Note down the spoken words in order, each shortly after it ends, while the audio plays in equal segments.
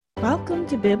Welcome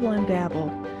to Bibble and Babble,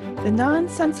 the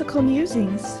nonsensical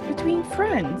musings between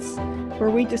friends,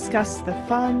 where we discuss the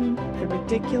fun, the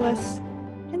ridiculous,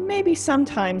 and maybe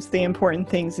sometimes the important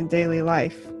things in daily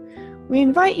life. We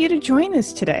invite you to join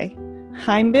us today.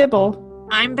 I'm Bibble.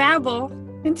 I'm Babble.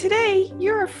 And today,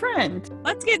 you're a friend.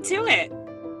 Let's get to it.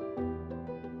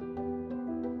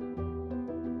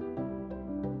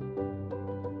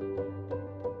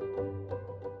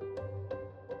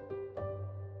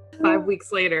 Five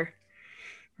weeks later,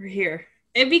 we're here.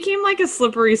 It became like a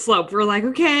slippery slope. We're like,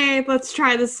 okay, let's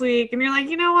try this week. And you're like,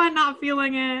 you know what? Not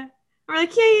feeling it. We're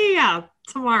like, yeah.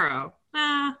 Tomorrow.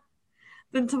 Nah.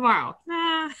 Then tomorrow.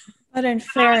 Nah. But in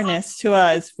fairness to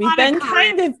us, we've been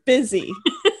kind of busy.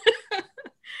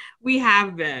 We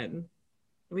have been.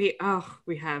 We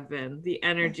have been. The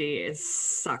energy is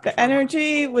sucking. The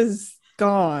energy was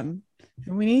gone.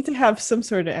 And we need to have some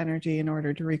sort of energy in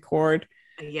order to record.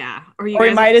 Yeah. Or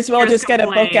we might as well just get a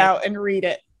book out and read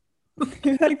it.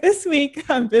 Like this week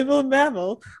on Bibble and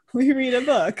Babble, we read a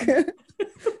book.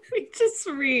 We just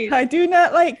read. I do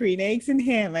not like green eggs and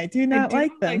ham. I do not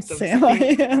like them, Sam.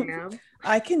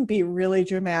 I can be really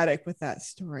dramatic with that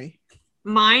story.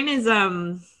 Mine is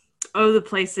the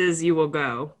places you will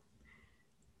go.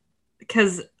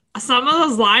 Because some of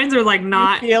those lines are like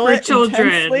not for children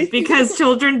intensely? Because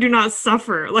children do not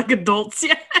suffer like adults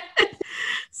yet.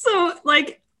 So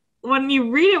like when you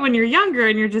read it when you're younger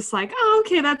and you're just like, oh,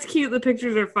 okay, that's cute. The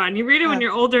pictures are fun. You read it when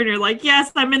you're older and you're like,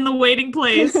 yes, I'm in the waiting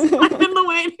place. I'm in the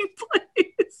waiting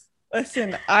place.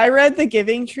 Listen, I read The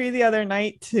Giving Tree the other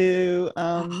night to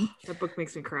that book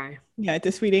makes me cry. Yeah,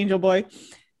 to Sweet Angel Boy.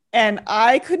 And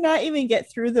I could not even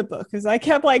get through the book because I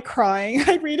kept like crying.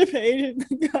 I'd read a page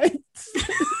and I'd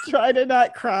try to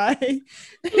not cry.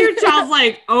 Your child's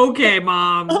like, okay,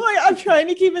 mom. Oh my God, I'm trying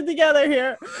to keep it together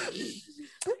here.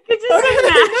 I could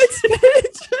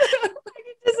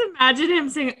just imagine him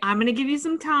saying, I'm going to give you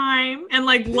some time, and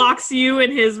like locks you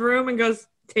in his room and goes,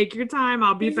 take your time.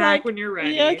 I'll be back like, when you're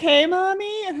ready. You okay,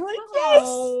 mommy? And I'm like, yes.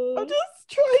 I'm just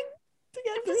trying to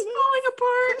get through this. Falling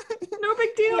apart. No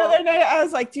big deal. The other night I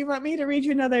was like, do you want me to read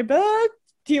you another book?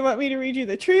 Do you want me to read you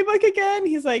the tree book again?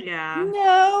 He's like,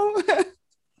 no.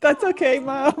 That's okay,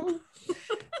 mom.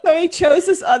 So he chose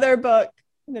this other book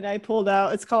that I pulled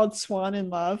out. It's called Swan in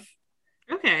Love.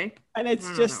 Okay. And it's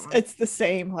it's the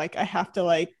same. Like I have to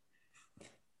like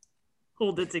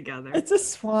hold it together. It's a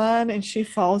swan and she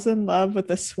falls in love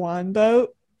with a swan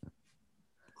boat.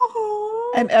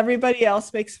 Oh. And everybody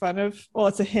else makes fun of, well,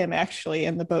 it's a him actually,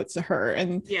 and the boat's a her.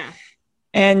 And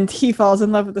and he falls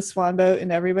in love with the swan boat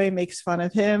and everybody makes fun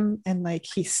of him. And like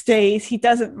he stays, he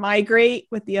doesn't migrate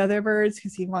with the other birds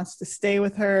because he wants to stay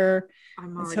with her.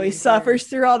 So he suffers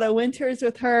through all the winters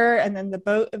with her, and then the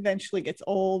boat eventually gets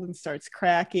old and starts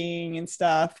cracking and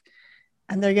stuff,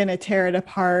 and they're gonna tear it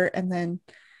apart, and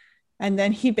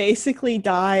then he basically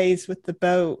dies with the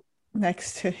boat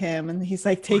next to him, and he's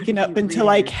like taken up into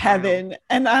like heaven,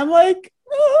 and I'm like,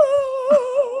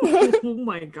 oh. Oh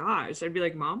my gosh! I'd be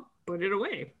like, Mom, put it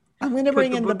away. I'm gonna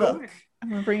bring in the book. I'm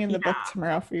gonna bring in the book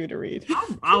tomorrow for you to read.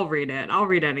 I'll read it. I'll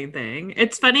read anything.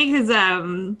 It's funny because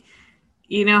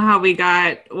you know how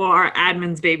our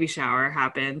admin's baby shower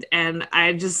happened, and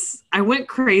I went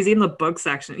crazy in the book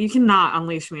section. You cannot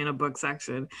unleash me in a book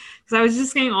section because I was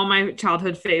just getting all my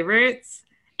childhood favorites,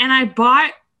 and I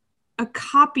bought a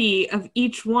copy of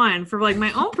each one for like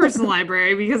my own personal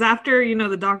library because after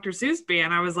the Dr. Seuss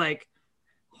ban, I was like,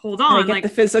 hold on, get the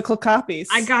physical copies.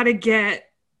 I gotta get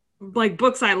like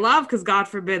books I love because God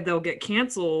forbid they'll get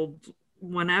canceled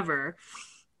whenever.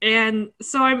 And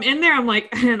so I'm in there, I'm like,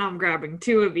 and I'm grabbing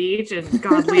two of each, and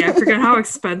godly, I forget how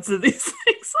expensive these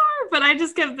things are, but I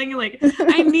just kept thinking like,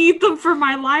 I need them for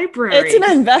my library. It's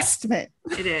an investment.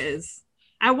 It is.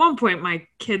 At one point, my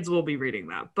kids will be reading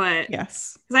that, but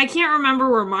yes, because I can't remember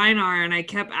where mine are, and I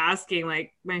kept asking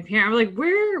like my parents, I'm like,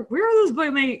 where are those books?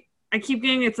 And I keep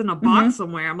getting it's in a box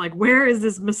somewhere. I'm like, where is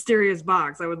this mysterious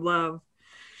box? I would love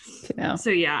to know. So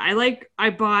yeah, I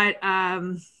bought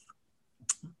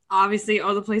obviously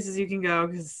all the places you can go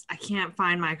because I can't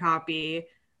find my copy.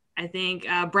 I think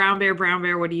Brown Bear,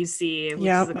 What Do You See? Which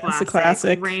is a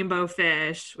classic. Rainbow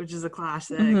Fish, which is a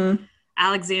classic. Mm-hmm.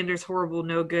 Alexander's Horrible,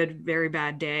 No Good, Very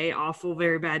Bad Day. Awful,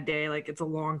 Very Bad Day. Like it's a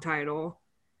long title.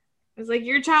 It's like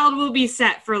your child will be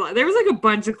set for there was like a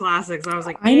bunch of classics. I was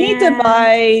like, I need to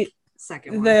buy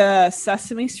the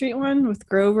Sesame Street one with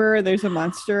Grover. There's a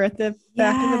monster at the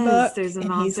back of the book. There's a and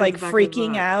monster he's like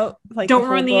freaking out. Like don't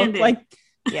ruin the ending. Like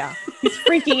yeah, he's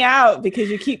freaking out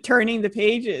because you keep turning the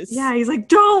pages. Yeah, he's like,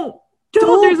 don't.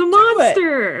 There's a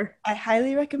monster. I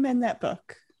highly recommend that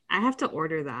book. I have to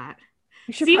order that.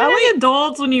 Even as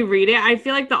adults, when you read it, I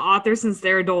feel like the author, since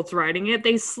they're adults writing it,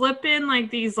 they slip in like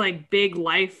these like big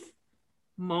life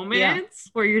moments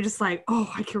where you're just like,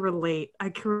 oh, I can relate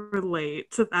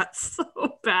to that so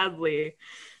badly.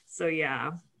 So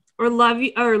yeah. Or love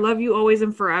you always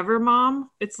and forever, Mom.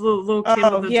 It's the little kid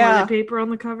with the toilet paper on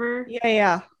the cover.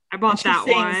 Yeah. I bought that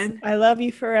one. I love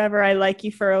you forever. I like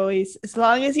you for always. As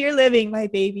long as you're living, my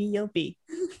baby, you'll be.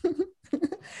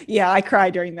 Yeah, I cry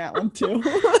during that one too.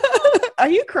 Are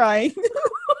you crying?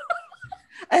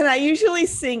 And I usually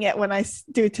sing it when I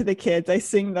do to the kids. I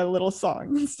sing the little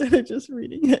song instead of just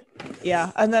reading it.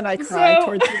 Yeah, and then I cry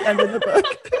towards the end of the book.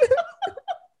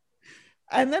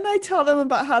 And then I tell them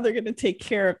about how they're going to take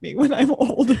care of me when I'm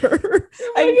older.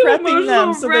 I'm prepping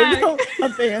them so they don't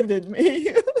abandon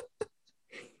me.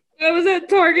 I was at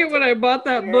Target when I bought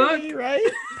that book. Right?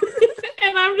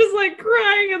 And I'm just like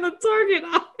crying in the Target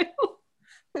aisle.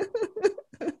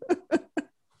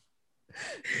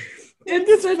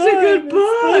 It's such a good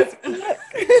book.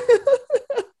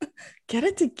 Get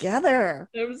it together.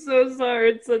 I'm so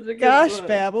sorry. It's such a good book.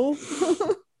 Babble.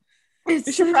 You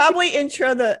should probably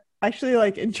intro the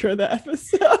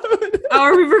episode.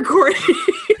 Are we recording?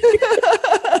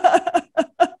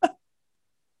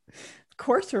 Of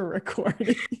course we're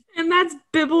recording. And that's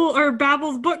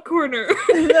Babble's Book Corner.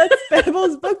 That's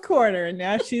Babble's Book Corner. And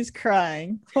now she's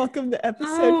crying. Welcome to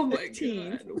episode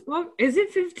 15. What is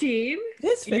it, 15? It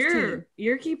is 15.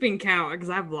 You're keeping count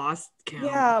because I've lost count.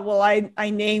 Yeah, well, I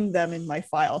named them in my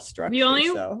file structure.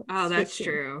 That's 15.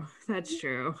 True. That's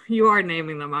true. You are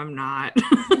naming them. I'm not.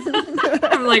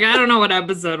 I'm like, I don't know what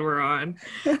episode we're on.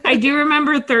 I do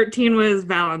remember 13 was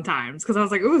Valentine's because I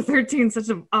was like, ooh, 13 is such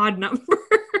an odd number.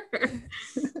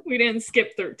 We didn't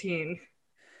skip 13.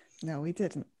 No, we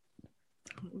didn't.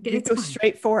 We go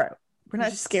straight for it. We're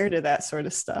not scared of that sort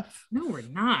of stuff. No, we're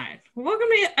not. Well, welcome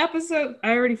to episode,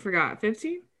 I already forgot,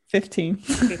 15? 15.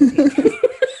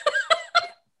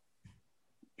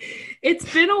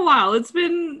 It's been a while. It's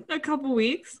been a couple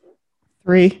weeks.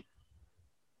 3.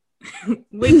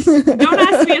 Which, don't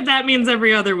ask me if that means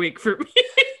every other week for me.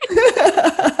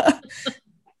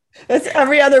 It's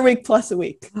every other week plus a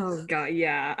week. Oh god,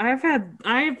 yeah. I've had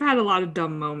a lot of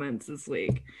dumb moments this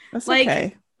week. That's like,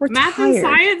 okay. We're math tired. and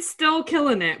science still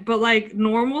killing it, but like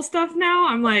normal stuff now,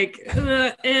 I'm like,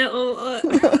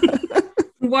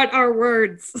 what are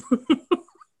words?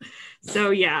 So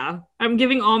yeah, I'm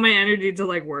giving all my energy to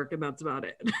like work, and that's about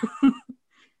it.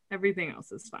 Everything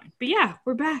else is fine. But yeah,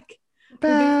 we're back.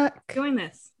 We're doing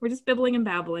this. We're just bibbling and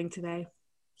babbling today.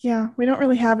 Yeah, we don't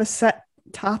really have a set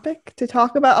topic to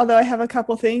talk about, although I have a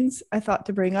couple things I thought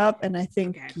to bring up, and I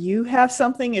think you have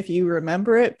something if you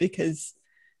remember it, because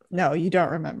no, you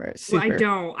don't remember it. Well, I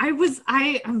don't.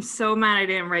 I'm so mad I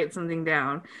didn't write something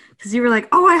down because you were like,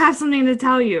 oh, I have something to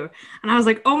tell you, and I was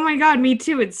like, oh my god, me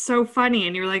too, it's so funny,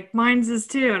 and you were like, mine's is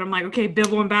too, and I'm like, okay,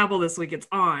 Bibble and Babble this week, it's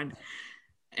on,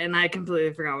 and I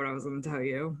completely forgot what I was going to tell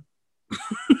you.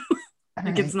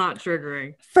 Like, it's not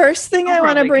triggering. First thing I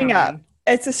want to bring up,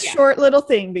 it's a short little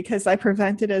thing because I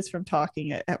prevented us from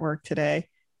talking at work today.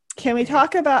 Can we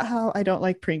talk about how I don't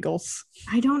like Pringles?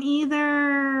 I don't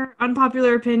either.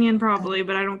 Unpopular opinion probably,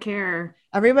 but I don't care.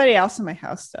 Everybody else in my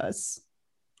house does.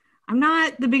 I'm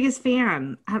not the biggest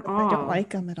fan at all. I don't like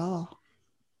them at all.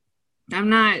 I'm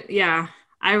not,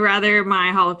 I rather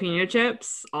my jalapeno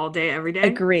chips all day, every day.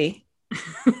 Agree.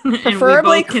 And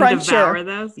preferably we both can devour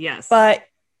those. Yes. But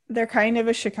they're kind of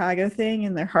a Chicago thing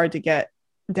and they're hard to get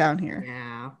down here.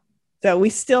 Yeah. So we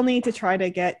still need to try to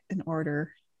get an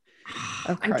order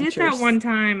of Crunchers. I did that one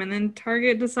time and then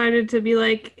Target decided to be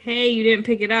like, hey, you didn't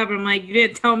pick it up. And I'm like, you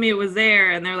didn't tell me it was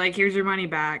there. And they're like, here's your money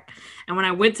back. And when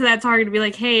I went to that Target to be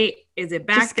like, hey, is it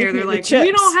back there? They're like,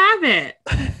 we don't have it.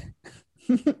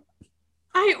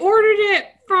 I ordered it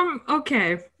from,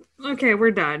 okay,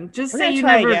 we're done. Just say you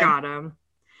never got them.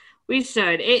 We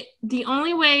should. The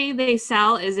only way they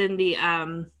sell is in the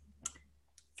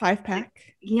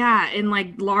 5-pack. Yeah, in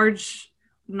like large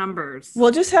numbers.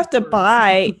 We'll just have to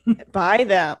buy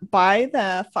the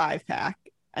 5-pack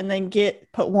and then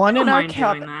put one in our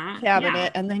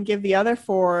cabinet and then give the other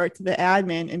 4 to the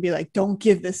admin and be like, don't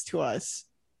give this to us.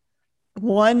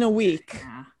 1 a week.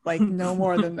 Yeah. Like no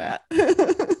more than that.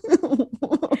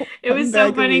 It was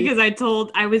so funny because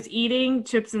I was eating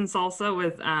chips and salsa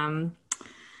with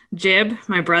Jib,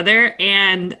 my brother,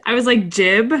 and I was like,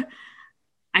 Jib,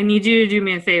 I need you to do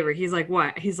me a favor. He's like,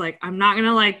 what? He's like, I'm not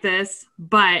gonna like this,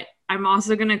 but I'm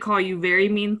also gonna call you very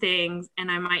mean things and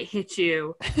I might hit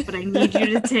you, but I need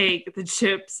you to take the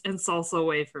chips and salsa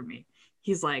away from me.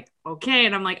 He's like, okay.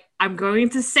 And I'm like, I'm going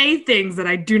to say things that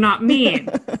I do not mean.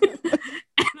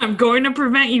 And I'm going to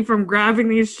prevent you from grabbing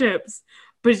these chips,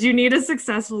 but you need to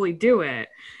successfully do it.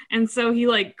 And so he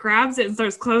like grabs it and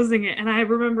starts closing it. And I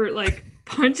remember like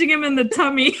punching him in the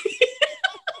tummy and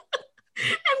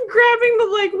grabbing the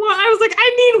like one. I was like, I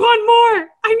need one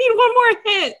more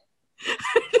hit.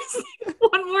 Just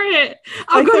one more hit.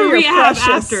 I'll go to rehab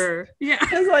after. Yeah.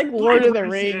 It's like Lord of the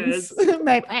Rings.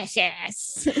 My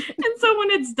precious. And so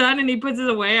when it's done and he puts it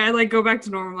away, I like go back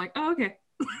to normal. I'm like, oh, okay.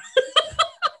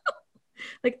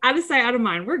 Like out of sight, out of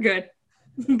mind. We're good.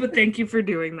 But thank you for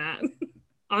doing that.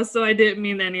 Also, I didn't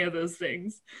mean any of those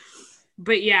things.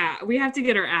 But yeah, we have to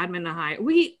get our admin to hide.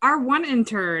 Our one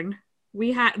intern,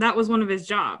 that was one of his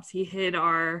jobs. He hid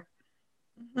our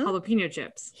jalapeno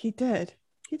chips. He did.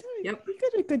 Yep. He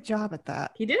did a good job at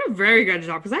that. He did a very good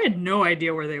job because I had no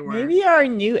idea where they were. Maybe our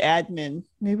new admin.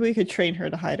 Maybe we could train her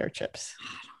to hide our chips.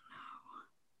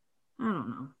 I don't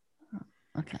know.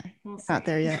 Okay. We'll not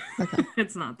there yet. Okay.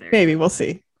 It's not there. Maybe we'll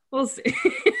see. We'll see.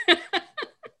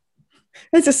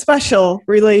 It's a special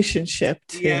relationship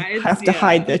to have to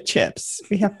hide the chips.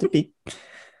 We have to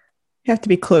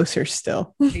be closer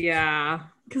still. Yeah.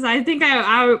 Because I think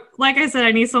I like I said,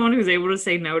 I need someone who's able to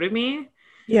say no to me.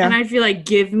 Yeah. And I feel like,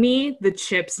 give me the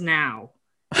chips now.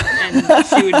 And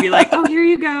she would be like, oh, here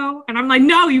you go. And I'm like,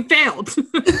 no, you failed. You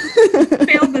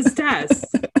failed this test.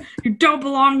 You don't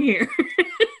belong here.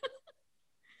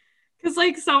 Because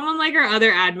like someone like our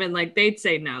other admin, like they'd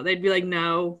say no. They'd be like,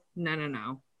 no.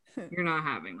 You're not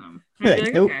having them.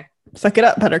 Like, nope. Okay. Suck it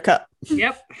up, Buttercup.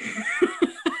 Yep.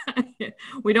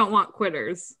 We don't want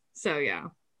quitters. So yeah.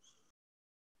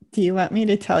 Do you want me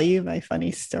to tell you my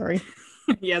funny story?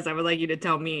 Yes, I would like you to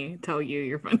tell you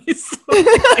your funny story.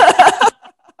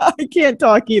 I can't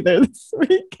talk either this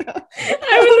week.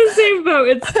 I'm in the same boat.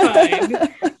 It's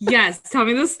fine. Yes, tell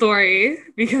me the story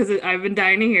because I've been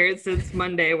dying to hear it since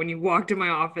Monday when you walked in my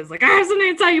office. Like, I have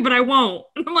something to tell you, but I won't.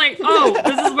 And I'm like,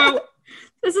 oh,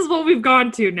 this is what we've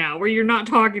gone to now, where you're not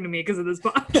talking to me because of this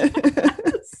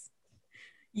podcast.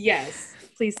 Yes,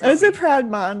 please. It was a proud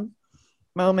mom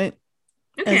moment.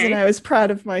 Okay. As in, I was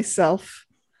proud of myself.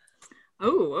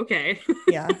 Oh, okay.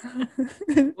 Yeah.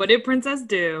 What did Princess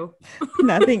do?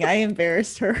 Nothing. I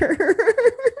embarrassed her.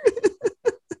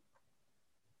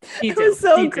 It was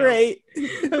so great.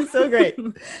 It was so great.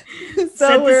 So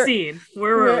set the scene.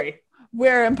 Where were we?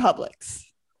 We're in Publix.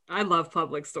 I love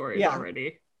Publix stories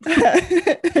already.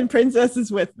 And Princess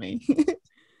is with me.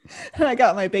 And I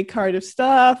got my big cart of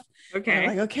stuff. Okay. I'm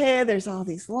like, okay, there's all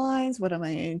these lines. What am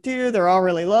I going to do? They're all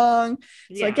really long.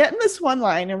 So I get in this one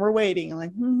line and we're waiting. I'm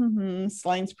like, this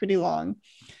line's pretty long.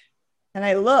 And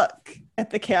I look at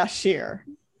the cashier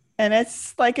and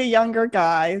it's like a younger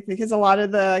guy because a lot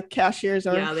of the cashiers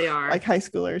are, they are like high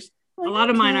schoolers. Like, a lot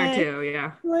of mine are too.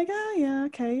 Yeah. I'm like, oh yeah.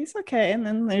 Okay. He's okay. And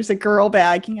then there's a girl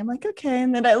bagging. I'm like, okay.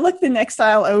 And then I look the next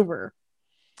aisle over.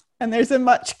 And there's a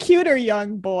much cuter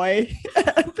young boy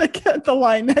at the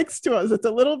line next to us. It's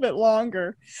a little bit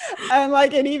longer. And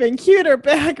like an even cuter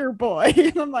bagger boy.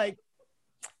 And I'm like,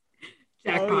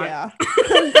 jackpot. Oh, yeah.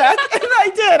 And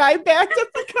I did. I backed up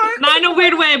the cart. Not in a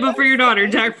weird way, but for your daughter,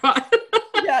 jackpot.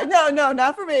 Yeah, no,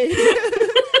 not for me.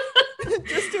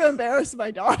 Just to embarrass my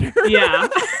daughter. Yeah.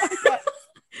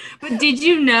 But did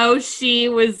you know she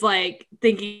was like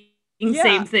thinking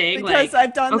same thing? Because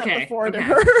I've done that before to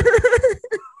her.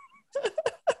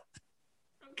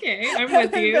 Okay, I'm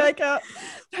with you.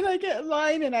 And I get in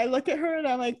line and I look at her and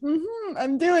I'm like,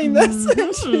 I'm doing this.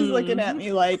 And she's looking at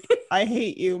me like, I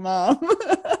hate you, Mom.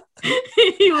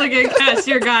 You look at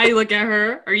cashier guy, you look at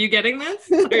her. Are you getting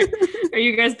this? Are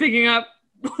you guys picking up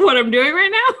what I'm doing right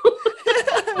now?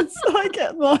 So I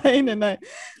get in line and I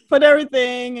put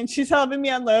everything and she's helping me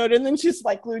unload and then she's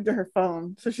like glued to her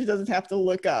phone so she doesn't have to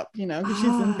look up, because she's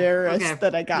embarrassed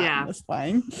that I got in this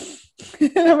line.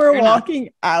 And we're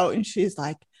walking out and she's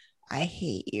like, I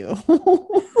hate you.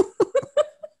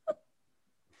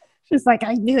 She's like,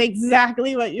 I knew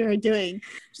exactly what you were doing.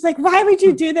 She's like, why would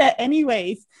you do that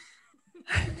anyways?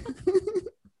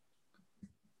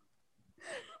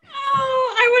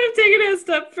 Oh, I would have taken it a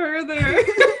step further.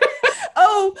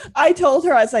 Oh, I told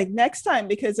her, I was like, next time,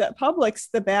 because at Publix,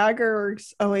 the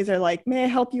baggers always are like, may I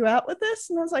help you out with this?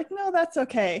 And I was like, no, that's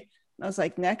okay. And I was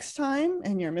like, next time,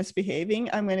 and you're misbehaving,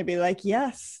 I'm going to be like,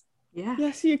 yes. Yeah.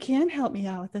 Yes, you can help me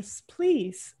out with this.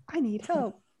 Please. I need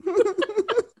help.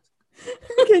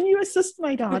 Can you assist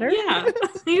my daughter? Yeah.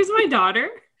 Here's my daughter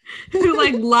who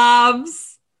like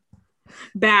loves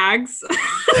bags.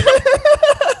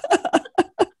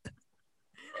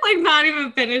 Like not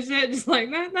even finish it. Just like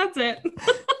that's it.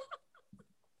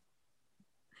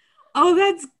 Oh,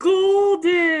 that's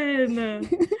golden.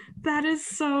 That is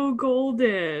so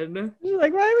golden. She's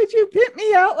like, why would you pimp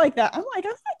me out like that? I'm like,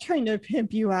 I'm not trying to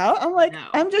pimp you out. I'm like, no.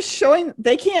 I'm just showing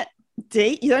they can't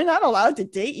date you. They're not allowed to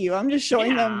date you. I'm just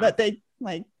showing them that they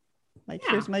like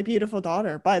here's my beautiful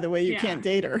daughter. By the way, you can't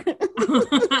date her.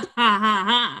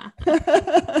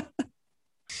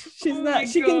 She's not,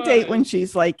 she can date when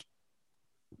she's like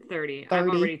 30. I've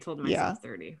already told myself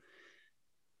 30.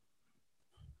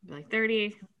 Like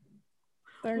 30.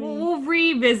 We'll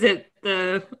revisit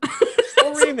the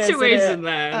situation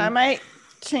then. I might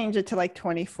change it to like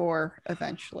 24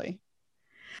 eventually.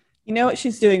 You know what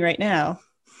she's doing right now?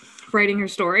 Writing her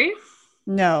story?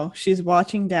 No, she's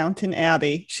watching Downton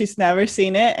Abbey. She's never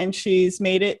seen it, and she's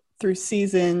made it through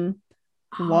season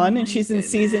 1, and she's in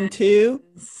season 2.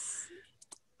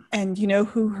 And you know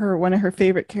who one of her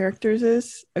favorite characters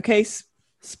is? Okay,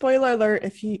 spoiler alert,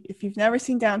 if you've never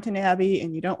seen Downton Abbey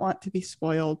and you don't want to be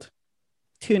spoiled,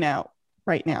 tune out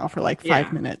right now for like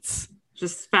 5 minutes.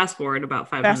 Just fast forward about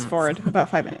 5 minutes. Fast forward about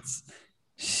 5 minutes.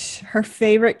 Her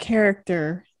favorite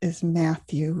character is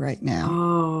Matthew right now.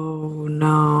 Oh,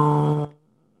 no.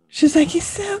 She's like, he's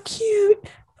so cute.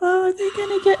 Oh, they're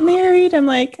going to get married. I'm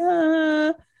like,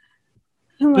 no,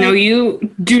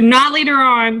 you do not lead her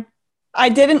on. I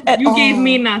didn't at all. You gave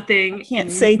me nothing. I can't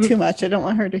say too much. I don't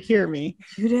want her to hear me.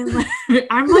 You didn't.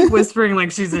 I'm like whispering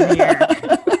like she's in here.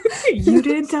 You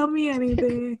didn't tell me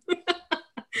anything.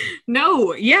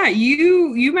 No, yeah,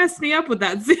 you messed me up with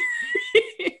that series.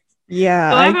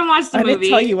 Yeah, so I haven't watched the movie. I didn't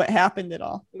tell you what happened at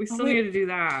all. We still need to do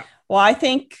that. Well, I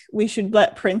think we should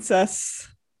let Princess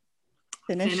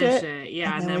finish it.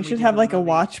 Yeah, and then we should have like a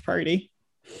watch party.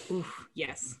 Oof,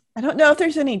 yes. I don't know if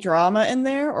there's any drama in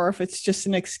there or if it's just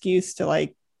an excuse to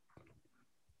like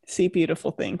see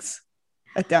beautiful things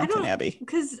at Downton Abbey.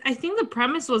 Because I think the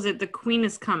premise was that the queen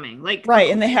is coming, like right,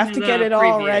 and they have to get it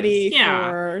all ready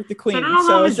for the queen. So I don't know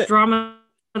how much drama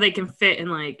they can fit in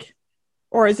like.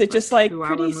 Or is it just like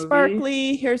pretty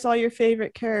sparkly? Here's all your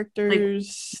favorite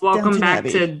characters. Like, welcome back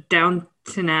to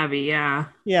Downton Abbey. Yeah.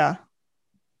 Yeah.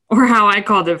 Or how I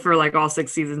called it for like all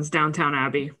 6 seasons, Downtown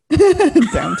Abbey.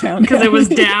 Downtown. Because it was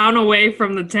down away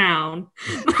from the town.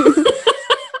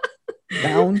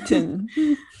 Downton.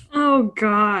 Oh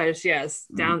gosh, yes.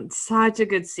 Such a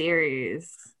good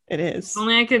series. It is. If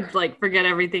only I could like forget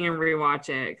everything and rewatch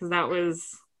it, because that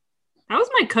was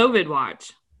my COVID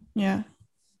watch. Yeah.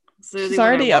 She's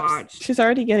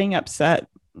already getting upset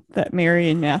that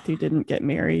Mary and Matthew didn't get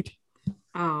married.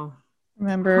 Oh.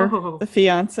 Remember the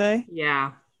fiance?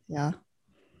 Yeah. Yeah.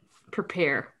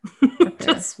 Prepare.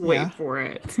 Just wait for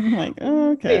it. I'm like,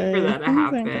 okay. Wait for that to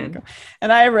happen.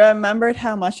 And I remembered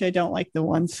how much I don't like the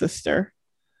one sister.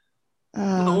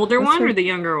 The older one or the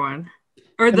younger one?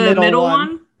 Or the middle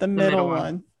one? The middle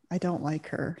one. I don't like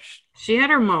her. She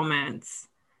had her moments.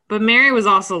 But Mary was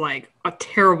also like a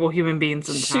terrible human being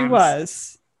sometimes. She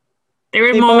was. There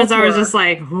were moments I was just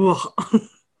like, whoa.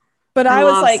 But I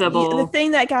was like, the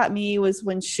thing that got me was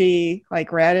when she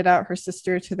like ratted out her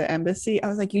sister to the embassy. I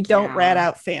was like, you don't rat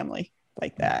out family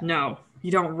like that. No,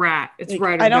 you don't rat. It's like,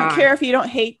 right or I don't care if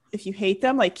you hate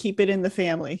them, like keep it in the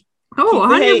family. Oh,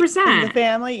 100%. In the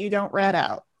family, you don't rat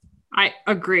out. I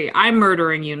agree. I'm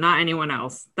murdering you, not anyone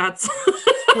else. That's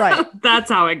right.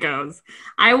 That's how it goes.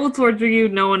 I will torture you.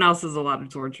 No one else is allowed to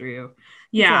torture you.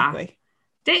 Yeah. Exactly.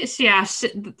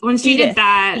 When she did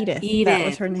that, Edith, that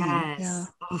was her name. Yes. Yeah.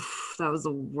 Oof, that was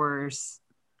the worst.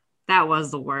 That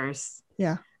was the worst.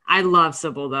 Yeah. I love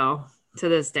Sybil though. To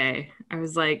this day, I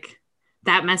was like,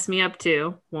 that messed me up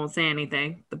too. Won't say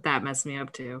anything, but that messed me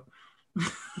up too.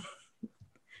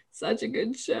 Such a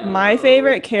good show. My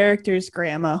favorite character is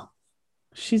Grandma.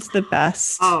 She's the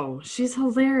best. Oh, she's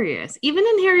hilarious. Even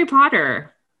in Harry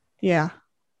Potter. Yeah.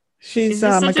 She's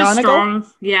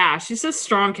McGonagall. She's a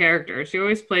strong character. She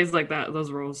always plays like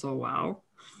those roles so well.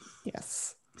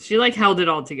 Yes. She like held it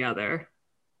all together.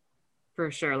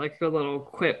 For sure. Like her little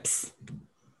quips.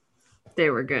 They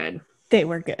were good. They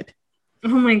were good. Oh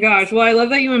my gosh. Well, I love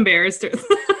that you embarrassed her.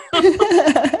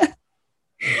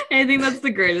 I think that's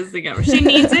the greatest thing ever. She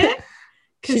needs it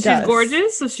because she's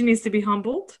gorgeous, so she needs to be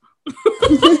humbled.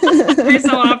 Every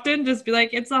so often, just be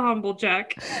like, it's a humble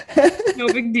check. No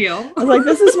big deal. I was like,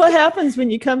 this is what happens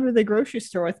when you come to the grocery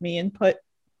store with me and put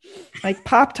like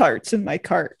Pop-Tarts in my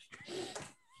cart.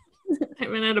 I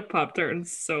haven't had a Pop-Tart in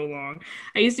so long.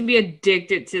 I used to be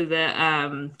addicted to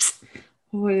the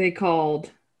what are they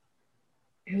called?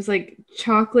 It was like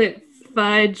chocolate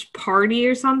fudge party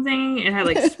or something. It had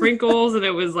like sprinkles and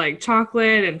it was like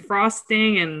chocolate and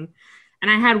frosting and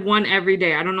I had one every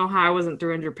day. I don't know how I wasn't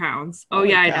 300 pounds. Oh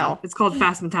yeah, I know. It's called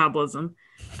fast metabolism.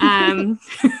 That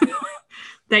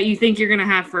you think you're gonna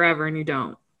have forever and you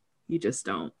don't. You just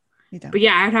don't. You don't. But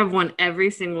yeah, I'd have one every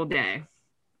single day.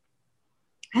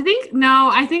 I think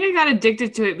I got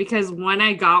addicted to it because when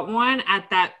I got one at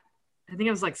that, I think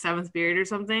it was like 7th period or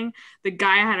something, the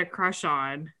guy I had a crush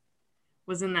on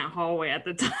was in that hallway at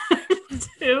the time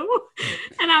too.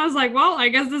 And I was like, well, I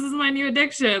guess this is my new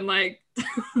addiction. Like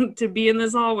to be in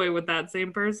this hallway with that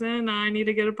same person, I need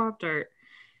to get a Pop-Tart.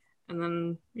 And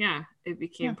then, yeah, it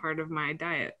became part of my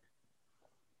diet.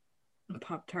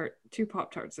 Pop-Tart, 2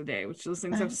 Pop-Tarts a day, which those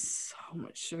things have so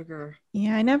much sugar.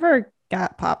 Yeah, I never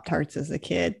got Pop-Tarts as a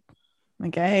kid.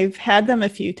 Like I've had them a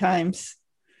few times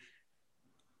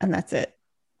and that's it.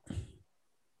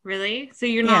 Really? So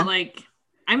you're not like,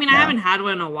 I mean, no. I haven't had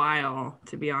one in a while,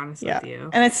 to be honest with you.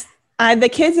 And it's, the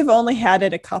kids have only had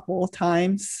it a couple of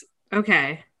times.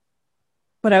 Okay.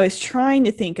 But I was trying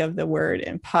to think of the word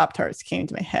and Pop-Tarts came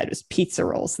to my head. It was pizza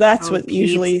rolls. That's what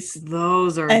usually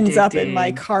those are ends addicting. Up in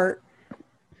my cart.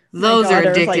 Those are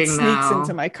addicting like sneaks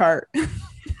into my cart.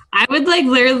 I would like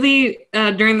literally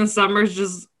during the summers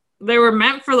just they were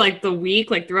meant for like the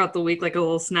week, like throughout the week, like a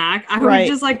little snack. I would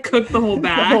just like cook the whole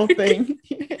bag. The whole thing.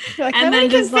 Like, and then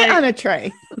just fit on a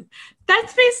tray.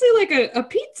 That's basically like a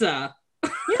pizza.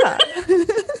 Yeah.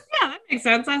 Yeah, that makes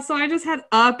sense. So I just had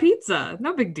a pizza.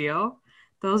 No big deal.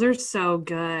 Those are so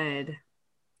good.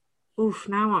 Oof,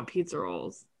 now I want pizza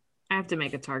rolls. I have to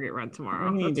make a Target run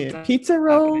tomorrow. We need pizza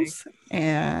rolls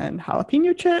and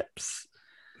jalapeno chips.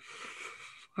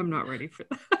 I'm not ready for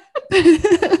that. I need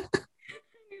to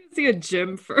see a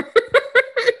gym first.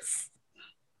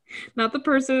 Not the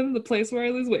person, the place where I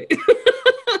lose weight.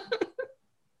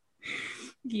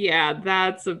 Yeah,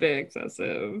 that's a bit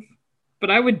excessive. But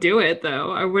I would do it,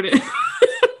 though. I wouldn't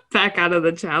back out of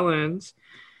the challenge.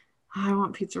 I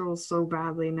want pizza rolls so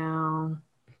badly now.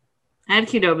 I had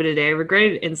Qdoba today. I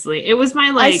regretted it instantly. It was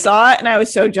my like. I saw it and I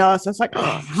was so jealous. I was like,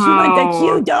 oh, she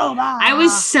went to Qdoba. I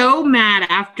was so mad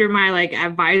after my like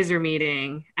advisor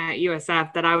meeting at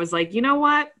USF that I was like, you know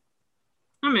what?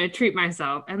 I'm gonna treat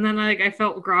myself. And then like I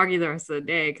felt groggy the rest of the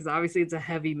day because obviously it's a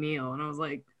heavy meal, and I was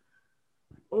like,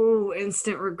 oh,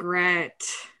 instant regret.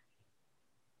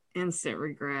 Instant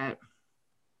regret.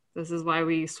 This is why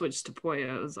we switched to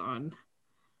Pollos on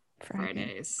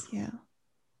Fridays. Yeah.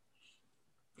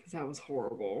 That was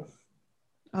horrible.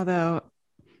 Although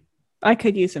I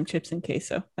could use some chips and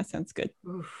queso. That sounds good.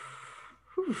 Oof.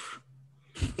 Oof.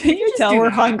 Can you tell we're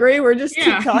hungry? We're just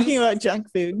keep talking about junk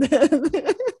food. Because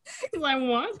I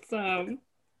want some.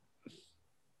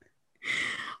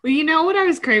 Well, you know what I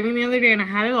was craving the other day, and I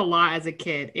had it a lot as a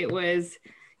kid. It was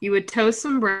you would toast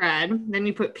some bread, then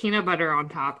you put peanut butter on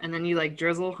top, and then you like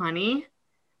drizzle honey,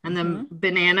 and then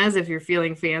bananas if you're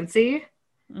feeling fancy.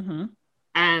 Mm-hmm.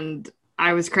 And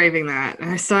I was craving that.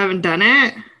 I still haven't done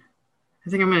it. I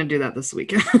think I'm going to do that this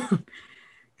weekend.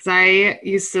 Because I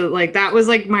used to, like, that was,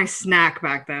 like, my snack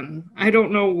back then. I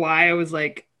don't know why I was,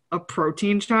 like, a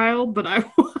protein child, but I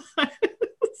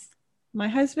was. My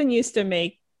husband used to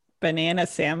make banana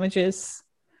sandwiches.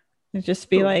 It'd just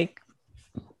be, like,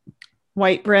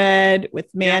 white bread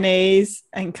with mayonnaise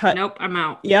and cut. Nope, I'm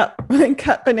out. Yep, and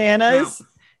cut bananas.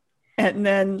 And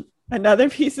then another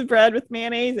piece of bread with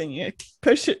mayonnaise, and you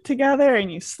push it together and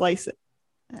you slice it.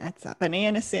 That's a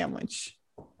banana sandwich.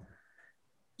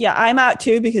 Yeah, I'm out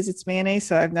too because it's mayonnaise,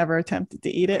 so I've never attempted to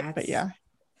eat it. But yeah,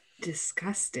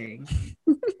 disgusting.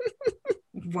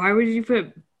 Why would you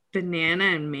put banana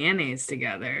and mayonnaise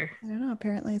together? I don't know.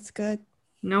 Apparently, it's good.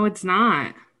 No, it's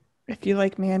not. If you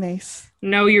like mayonnaise.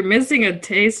 No, you're missing a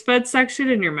taste bud section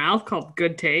in your mouth called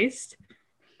good taste.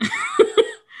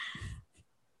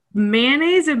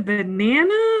 Mayonnaise and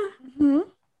banana? Mm-hmm.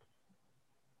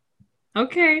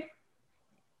 Okay.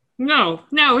 No,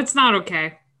 it's not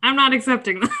okay. I'm not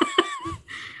accepting that.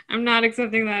 I'm not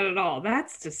accepting that at all.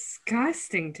 That's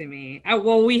disgusting to me.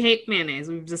 Well, we hate mayonnaise.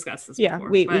 We've discussed this before.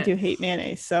 We do hate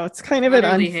mayonnaise, so it's kind of an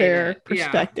unfair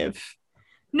perspective. Yeah.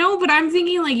 No, but I'm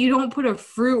thinking like you don't put a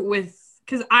fruit with,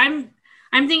 because I'm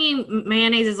thinking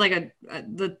mayonnaise is like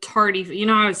the tarty, you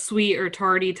know how sweet or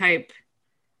tarty type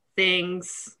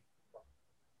things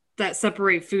that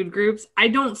separate food groups. I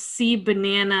don't see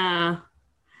banana.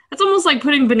 That's almost like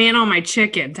putting banana on my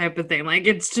chicken type of thing. Like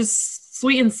it's just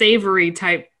sweet and savory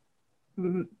type.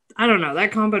 I don't know.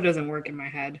 That combo doesn't work in my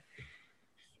head.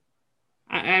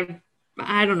 I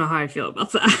don't know how I feel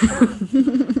about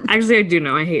that. Actually, I do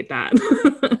know. I hate that.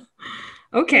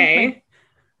 Okay.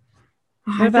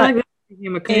 What about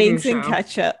eggs and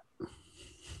ketchup?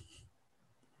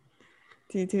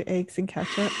 Do you do eggs and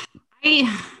ketchup?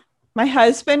 My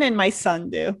husband and my son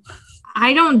do.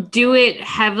 I don't do it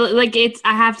heavily. Like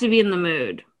I have to be in the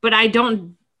mood, but I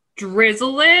don't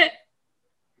drizzle it.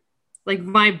 Like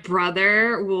my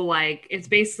brother will like, it's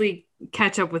basically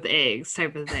ketchup with eggs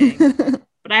type of thing.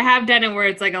 But I have done it where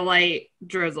it's like a light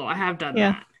drizzle. I have done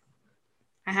that.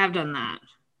 I have done that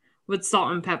with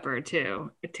salt and pepper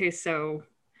too. It tastes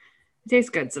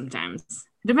good sometimes.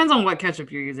 It depends on what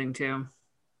ketchup you're using too.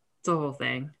 It's a whole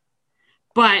thing.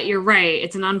 But you're right.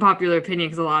 It's an unpopular opinion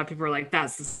because a lot of people are like,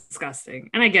 that's disgusting.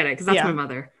 And I get it because that's my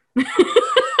mother. My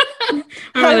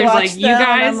mother's like, you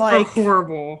guys are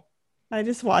horrible. I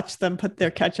just watch them put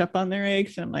their ketchup on their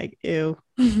eggs and I'm like, ew.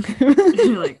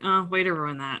 You're like, oh, way to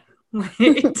ruin that.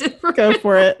 Go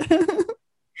for it.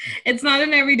 It's not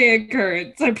an everyday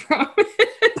occurrence, I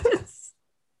promise.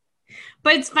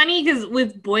 But it's funny because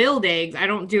with boiled eggs, I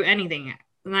don't do anything.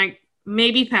 Like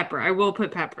maybe pepper. I will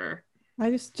put pepper. I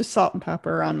just salt and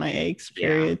pepper on my eggs,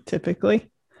 period,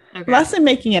 typically. Okay. Unless I'm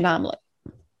making an omelet.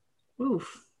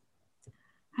 Oof.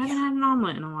 I haven't had an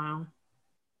omelet in a while.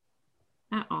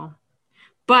 At all.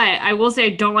 But I will say I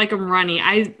don't like them runny.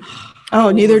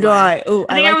 Neither do I. Oh,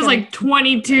 I think I was like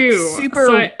 22.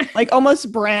 Super, like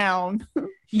almost brown.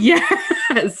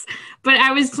 Yes. But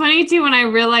I was 22 when I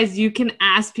realized you can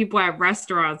ask people at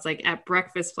restaurants, like at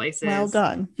breakfast places. Well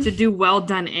done. To do well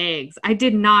done eggs. I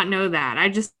did not know that. I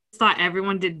just thought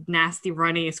everyone did nasty,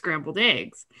 runny scrambled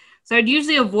eggs. So I'd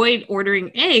usually avoid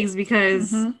ordering eggs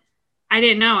because I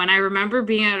didn't know. And I remember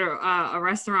being at a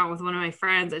restaurant with one of my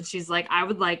friends and she's like, I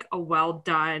would like a well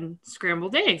done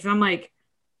scrambled eggs. And I'm like,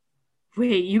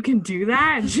 wait, you can do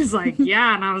that? And she's like,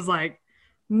 yeah. And I was like,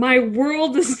 my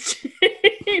world has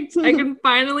changed. I can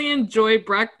finally enjoy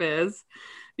breakfast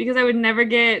because I would never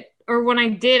get, or when I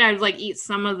did, I would like eat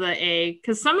some of the egg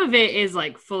because some of it is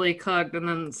like fully cooked and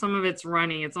then some of it's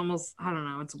runny. It's almost, I don't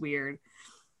know, it's weird.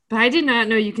 But I did not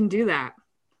know you can do that.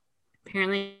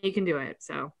 Apparently you can do it.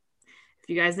 So if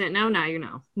you guys didn't know, now you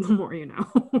know. The more you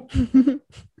know.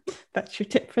 That's your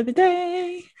tip for the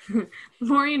day. The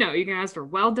more you know, you can ask for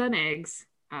well done eggs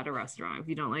at a restaurant if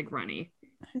you don't like runny.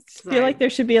 I feel like there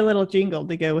should be a little jingle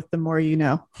to go with the more you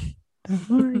know. The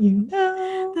more you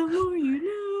know. The more you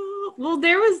know. Well,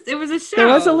 it was a show. There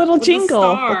was a little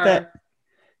jingle with it.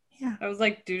 Yeah. I was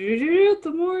like, do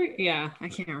the more. Yeah, I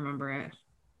can't remember it.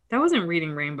 That wasn't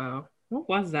Reading Rainbow. What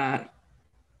was that?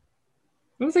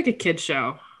 It was like a kid's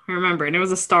show. I remember. And it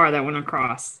was a star that went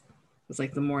across. It was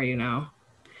like, the more you know.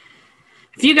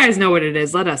 If you guys know what it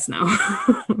is, let us know.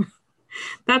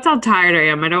 That's how tired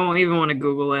I am. I don't even want to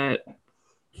Google it.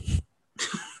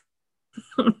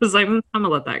 I was like, I'm going to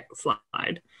let that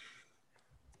slide.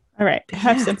 All right. I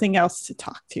have something else to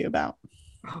talk to you about.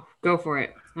 Oh, go for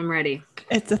it. I'm ready.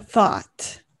 It's a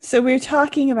thought. So we're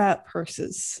talking about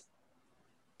purses.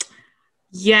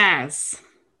 Yes.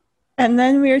 And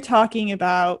then we were talking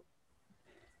about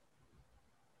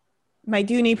my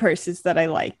Dooney purses that I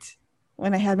liked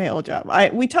when I had my old job.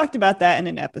 We talked about that in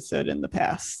an episode in the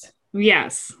past.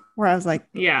 Yes. Where I was like,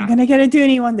 I'm going to get a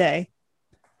Dooney one day.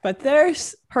 But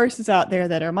there's purses out there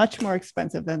that are much more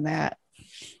expensive than that.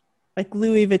 Like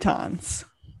Louis Vuittons.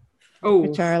 Oh.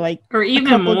 Which are like or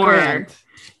even more. Grand.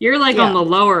 You're like on the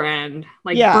lower end.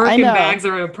 Like Birkin bags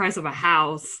are the price of a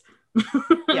house.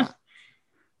 Yeah.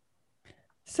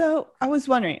 So I was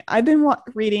wondering, I've been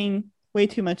reading way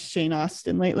too much Jane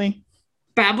Austen lately.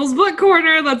 Babel's Book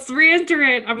Corner. Let's re-enter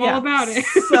it. I'm all about it.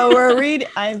 So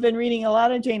I've been reading a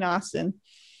lot of Jane Austen.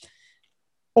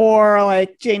 Or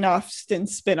like Jane Austen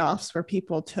spin-offs where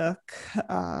people took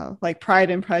like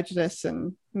Pride and Prejudice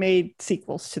and made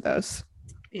sequels to those.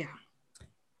 Yeah.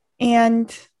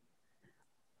 And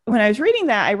when I was reading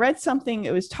that, I read something.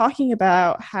 It was talking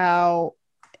about how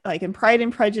like in Pride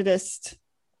and Prejudice,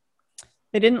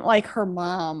 they didn't like her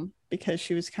mom because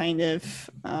she was kind of,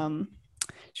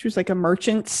 she was like a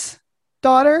merchant's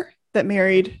daughter that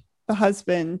married the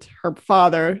husband, her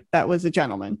father, that was a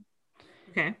gentleman.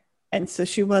 Okay. And so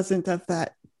she wasn't of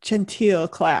that genteel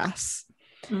class.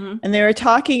 Mm-hmm. And they were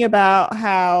talking about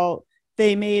how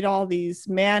they made all these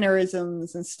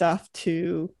mannerisms and stuff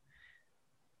to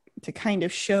kind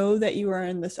of show that you were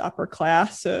in this upper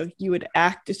class. So you would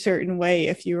act a certain way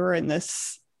if you were in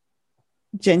this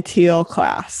genteel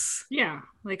class. Yeah,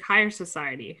 like higher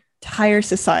society. Higher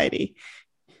society.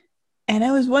 And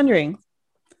I was wondering,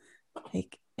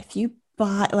 like, if you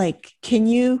buy, like, can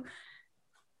you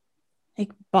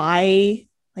like buy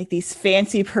like these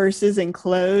fancy purses and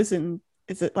clothes, and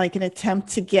is it like an attempt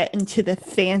to get into the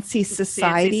fancy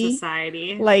society? Fancy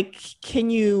society. Like, can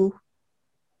you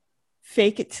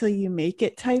fake it till you make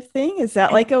it type thing? Is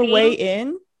that like a way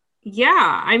in?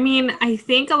 Yeah, I mean, I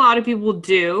think a lot of people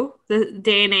do the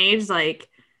day and age. Like,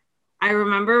 I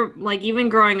remember, like, even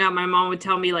growing up, my mom would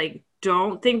tell me, like,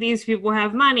 don't think these people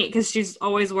have money, because she's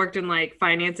always worked in like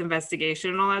finance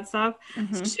investigation and all that stuff.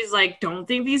 So she's like, don't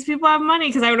think these people have money,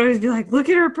 because I would always be like, look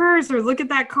at her purse or look at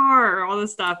that car or all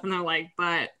this stuff, and they're like,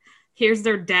 but here's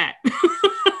their debt.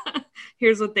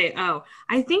 Here's what they owe.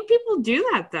 I think people do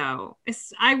that though.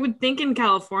 I would think in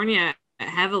California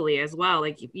heavily as well.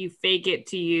 Like if you fake it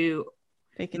till you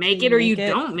make it, or you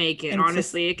don't make it,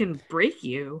 honestly, it can break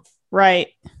you. Right.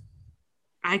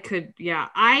 I could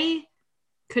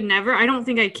never. I don't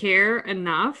think I care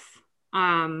enough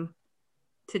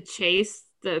to chase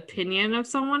the opinion of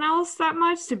someone else that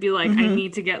much, to be like, I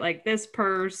need to get like this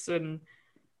purse and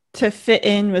to fit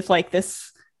in with like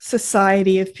this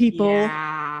society of people.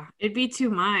 Yeah, it'd be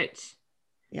too much.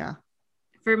 Yeah.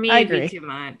 For me, it'd be too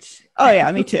much. Oh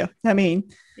yeah, me too. I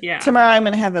mean, yeah. Tomorrow I'm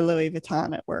going to have a Louis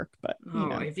Vuitton at work, but you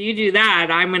know. If you do that,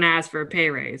 I'm going to ask for a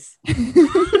pay raise.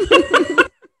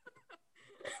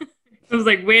 I was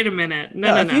like, wait a minute.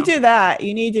 No. If you do that,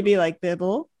 you need to be like,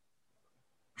 Bibble,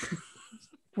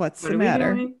 what's the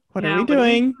matter? What are we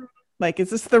doing? Like,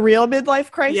 is this the real midlife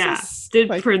crisis? Yeah. Did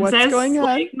like, Princess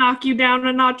like, knock you down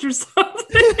a notch or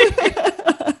something?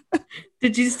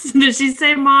 Did she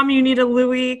say, Mom, you need a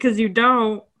Louis? Because you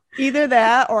don't. Either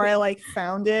that, or I like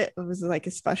found it. It was like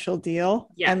a special deal.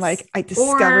 Yes. And like I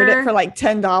discovered it for like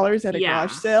 $10 at a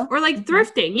garage sale. Or like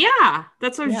thrifting. Yeah.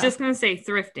 That's what I was just going to say.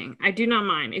 Thrifting. I do not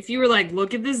mind. If you were like,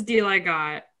 look at this deal I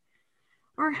got.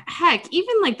 Or heck,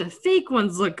 even like the fake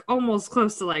ones look almost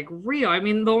close to like real. I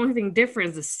mean, the only thing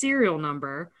different is the serial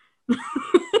number.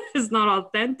 It's not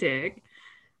authentic.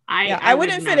 I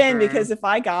wouldn't fit in, because if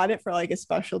I got it for like a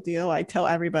special deal, I'd tell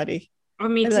everybody. Oh,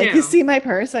 me too. Like, you see my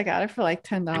purse? I got it for like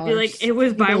 $10. I'd be like, it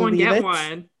was buy one, get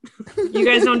one. You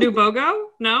guys don't do BOGO?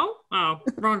 No? Oh,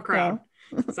 wrong crowd.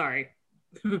 No. Sorry.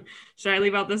 Should I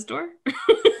leave out this door?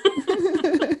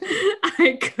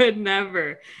 I could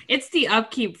never. It's the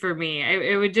upkeep for me.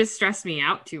 It would just stress me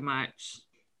out too much.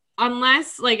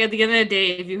 Unless, like, at the end of the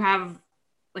day, if you have,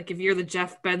 like, if you're the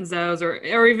Jeff Bezos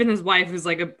or even his wife, who's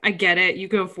like, I get it, you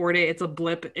can afford it, it's a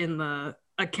blip in the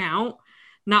account.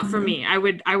 Not for me. I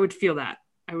would feel that.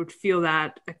 I would feel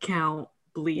that account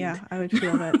bleed. Yeah, I would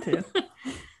feel that too.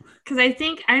 Because I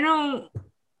think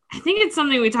it's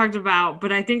something we talked about,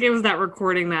 but I think it was that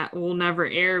recording that will never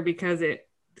air because it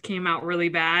came out really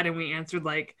bad and we answered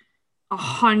like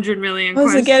 100 million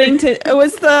questions.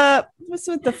 Was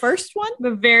it the first one?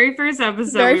 The very first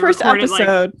episode. The very first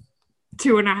episode. Like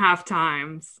 2.5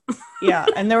 times. Yeah,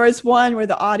 and there was one where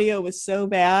the audio was so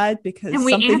bad because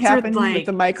something happened with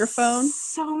the microphone.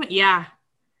 The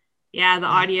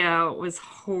audio was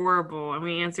horrible, and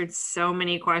we answered so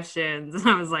many questions. And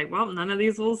I was like, well, none of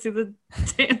these will see the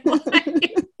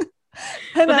daylight.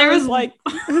 And I was like,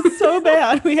 it's so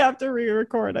bad. We have to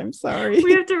re-record. I'm sorry.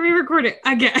 We have to re-record it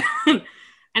again. And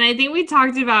I think we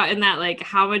talked about in that, like,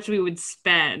 how much we would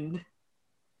spend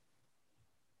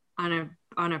on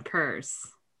a purse.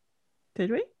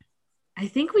 Did we? I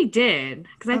think we did,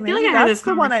 because I feel like I had this conversation. That's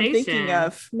the one I'm thinking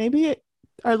of. Maybe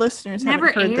our listeners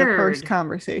haven't heard the first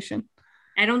conversation.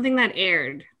 I don't think that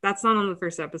aired. That's not on the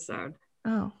first episode.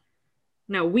 Oh.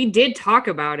 No, we did talk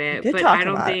about it, but I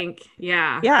don't think.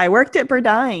 Yeah. Yeah, I worked at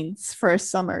Burdines for a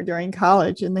summer during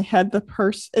college, and they had the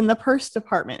purse in the purse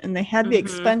department, and they had the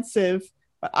expensive,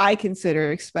 what I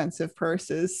consider expensive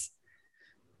purses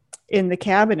in the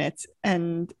cabinets,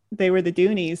 and they were the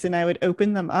Doonies, and I would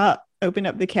open up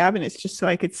the cabinets just so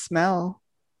I could smell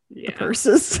the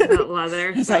purses. That leather.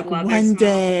 It's like, one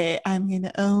day I'm going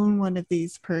to own one of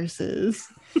these purses.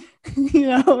 You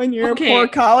know, and you're a poor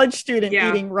college student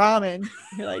eating ramen.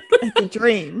 You're like, it's a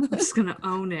dream. I'm just going to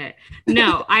own it.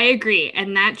 No, I agree.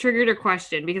 And that triggered a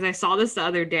question because I saw this the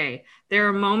other day. There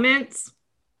are moments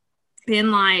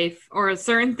in life or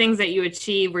certain things that you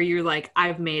achieve where you're like,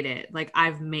 I've made it. Like,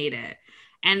 I've made it.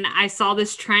 And I saw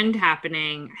this trend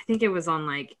happening. I think it was on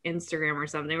like Instagram or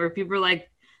something where people were like,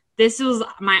 this was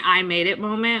my I made it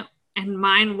moment. And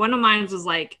one of mine was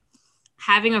like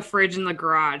having a fridge in the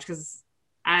garage. Because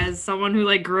as someone who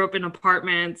like grew up in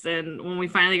apartments, and when we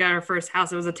finally got our first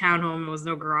house, it was a townhome. It was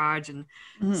no garage and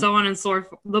so on and so forth.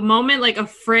 The moment like a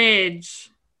fridge,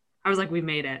 I was like, we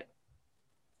made it.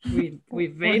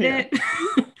 We've made it.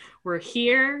 We're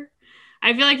here.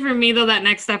 I feel like for me though, that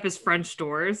next step is French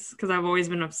doors, because I've always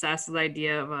been obsessed with the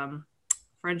idea of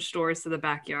French doors to the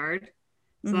backyard.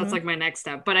 So that's like my next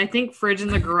step. But I think fridge in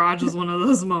the garage was one of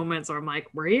those moments where I'm like,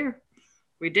 we're here.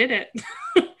 We did it.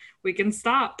 We can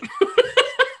stop.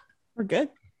 We're good.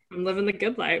 I'm living the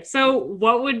good life. So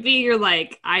what would be your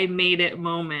like I made it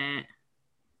moment?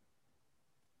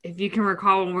 If you can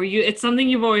recall one where it's something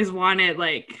you've always wanted,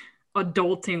 like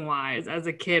adulting wise as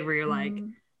a kid, where you're like,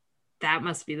 That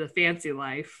must be the fancy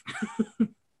life.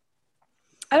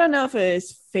 I don't know if it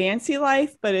is fancy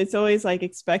life, but it's always like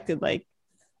expected, like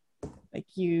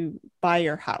you buy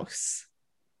your house.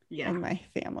 Yeah. In my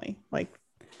family, like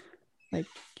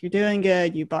you're doing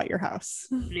good. You bought your house.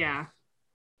 Yeah.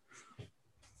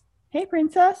 Hey,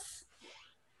 princess.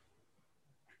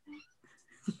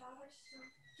 Do you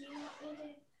want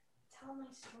me to tell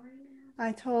my story now?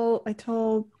 I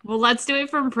told. Well, let's do it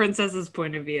from Princess's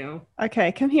point of view.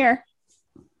 Okay, come here.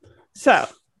 So,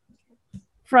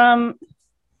 from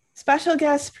special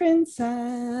guest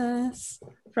Princess,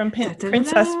 from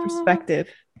Princess perspective.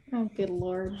 Oh, good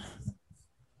Lord.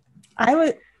 I'm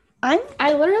a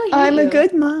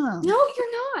good mom. No,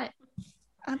 you're not.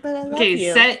 But I love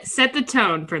you. Set the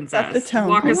tone, Princess. Set the tone.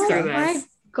 Walk us through this. My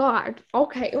God.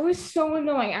 Okay, it was so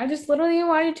annoying. I just literally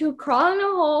wanted to crawl in a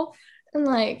hole and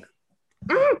like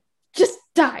just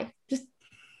die. Just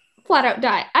flat out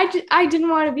die. I didn't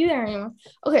want to be there anymore.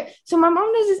 Okay, so my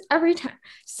mom does this every time.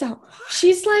 So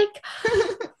she's like,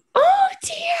 oh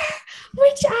dear,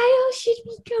 which aisle should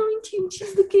we go into?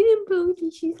 She's looking at both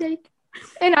and she's like,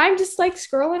 and I'm just like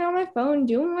scrolling on my phone,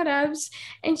 doing whatevs,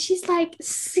 and she's like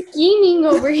scheming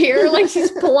over here, like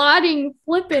she's plotting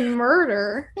flipping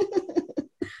murder.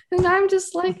 And I'm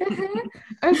just like,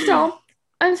 and so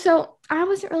I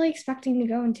wasn't really expecting to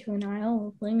go into an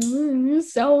aisle, like,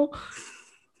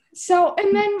 so,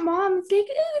 and then mom's like,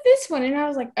 oh, this one, and I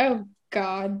was like, oh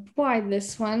God, why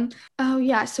this one? Oh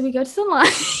yeah, so we go to the line.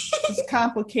 It's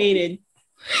complicated.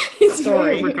 It's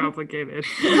very complicated.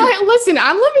 Listen,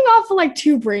 I'm living off of like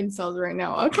 2 brain cells right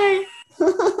now, okay?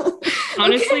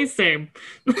 Honestly, same.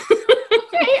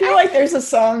 I feel like there's a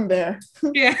song there.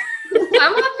 Yeah.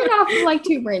 I'm living off of like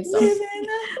 2 brain cells.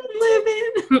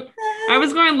 Living. I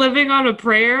was going living on a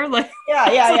prayer. Like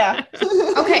Yeah.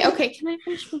 Okay, can I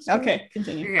finish my story? Okay,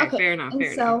 continue. Okay, fair enough.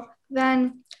 So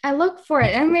then I look for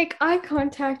it and I make eye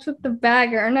contact with the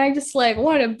bagger and I just like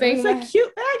want to bang. He's a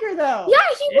cute bagger though. Yeah,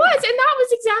 he was, and that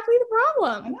was exactly the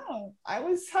problem. I know. I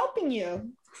was helping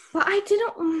you. But I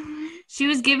didn't. She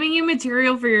was giving you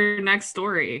material for your next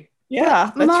story.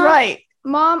 Yeah, that's right.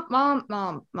 Mom.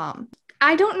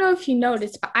 I don't know if you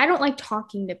noticed, but I don't like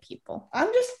talking to people.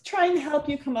 I'm just trying to help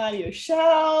you come out of your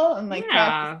shell and like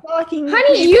practice talking.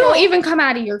 Honey, you don't even come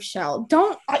out of your shell.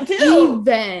 Don't I do.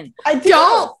 Even. I do.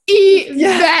 Don't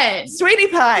even. Sweetie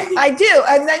pie, I do.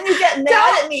 And then you get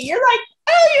mad at me. You're like,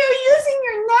 oh, you're using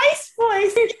your nice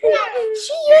voice.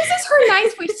 She uses her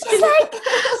nice voice. She's like,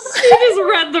 she just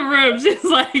read the room. She's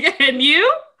like, and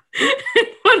you?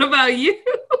 What about you?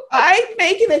 I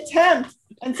make an attempt.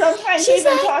 And sometimes I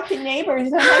even talk to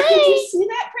neighbors. And I'm like, did you see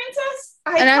that, Princess?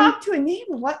 I talked to a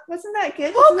neighbor. What? Wasn't that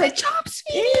good? Oh, good job,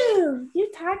 sweetie. Ew,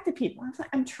 you talk to people. I was like,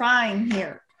 I'm trying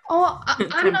here. Oh,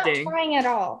 I'm not trying at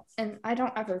all. And I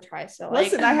don't ever try. So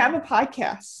listen, I have a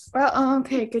podcast. Well,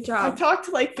 okay, good job. I've talked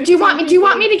to like 15 Do you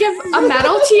want me to give a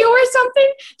medal to you or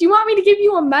something? Do you want me to give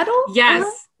you a medal?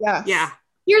 Yes. Yes. Yeah.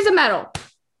 Here's a medal.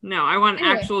 No, I want an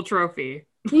actual trophy.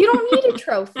 You don't need a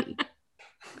trophy.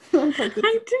 I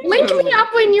do. Link me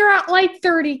up when you're at like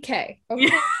 30K. Okay?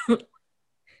 Yeah.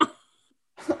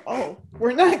 Oh,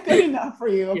 we're not good enough for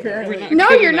you, apparently.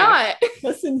 No, you're not.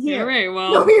 Listen here. All right,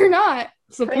 well. No, you're not.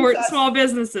 Support small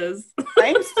businesses.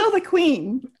 I'm still the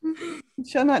queen.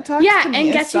 Shall not talk to me. Yeah,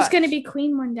 and guess who's going to be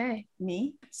queen one day?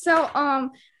 Me? So,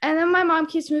 and then my mom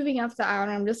keeps moving up the aisle,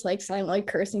 and I'm just like silently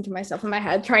cursing to myself in my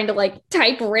head, trying to like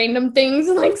type random things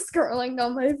and like scrolling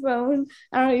on my phone.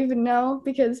 I don't even know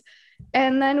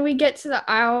and then we get to the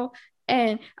aisle,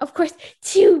 and of course,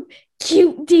 2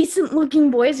 cute, decent-looking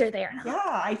boys are there.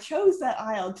 Yeah, I chose that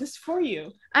aisle just for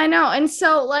you. I know, and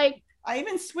so like I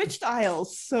even switched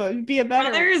aisles, so it'd be a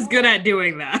better. Mother is good at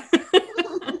doing that. So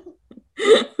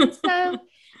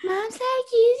Mom's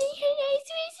like using her nice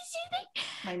voice to do like,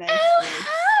 my nice oh voice.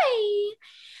 hi.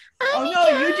 Oh no,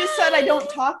 you just said I don't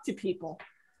talk to people.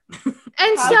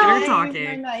 And so you're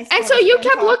talking. Nice and so you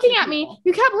kept looking at me.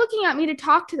 You kept looking at me to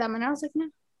talk to them, and I was like,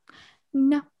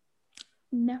 no.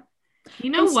 You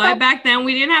know what? Back then,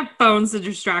 we didn't have phones to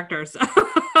distract ourselves.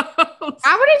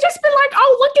 I would have just been like,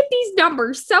 oh, look at these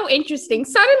numbers. So interesting.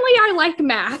 Suddenly, I like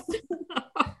math.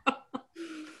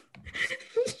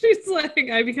 She's like,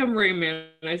 I become Rain Man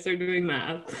and I start doing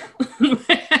math.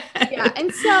 Yeah,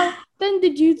 and so then the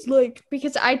dude's like,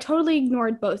 because I totally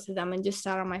ignored both of them and just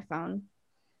sat on my phone.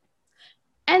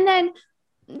 And then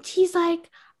he's like,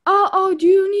 oh, do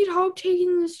you need help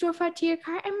taking the stuff out to your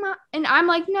car? And I'm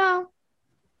like, no.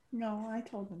 No, I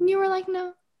told him. And you were like,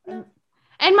 no.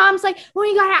 And Mom's like, when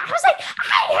you got out, I was like,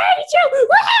 I hate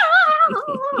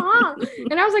you.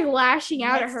 And I was like lashing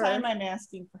out at her. Next time I'm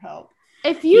asking for help.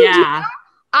 If you do that,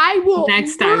 I will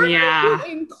next time, yeah.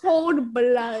 in cold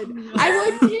blood. I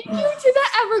will take you to the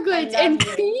Everglades and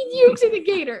feed you to the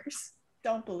gators.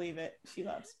 Don't believe it. She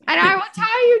loves me. And I will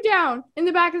tie you down in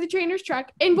the back of the trainer's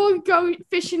truck and we'll go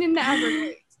fishing in the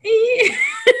Everglades.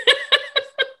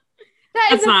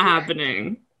 That's not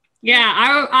happening.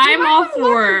 Yeah, I'm all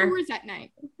for. Doors at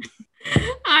night.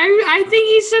 I think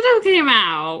he should have came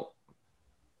out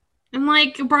and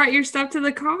like brought your stuff to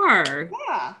the car.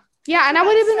 Yeah, and I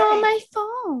would have been on my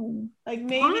phone. Like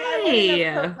maybe I would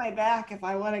have hurt my back if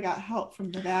I would have got help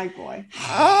from the bag boy.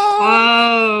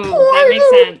 Oh, that makes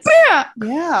sense.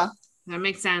 Yeah, that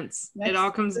makes sense. It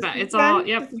all comes back. It's all.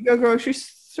 Yep. You go grocery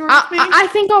store. I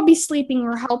think I'll be sleeping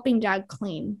or helping Dad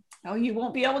clean. Oh, you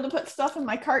won't be able to put stuff in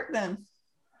my cart then.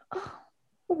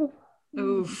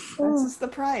 Oof. This is the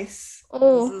price.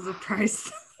 Oh, this is the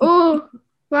price. Oh,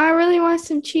 well, I really want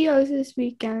some Cheetos this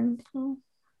weekend.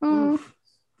 Oof.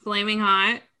 Flaming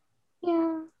hot.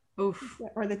 Yeah. Oof.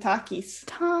 Or the Takis.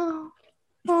 Oh.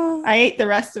 I ate the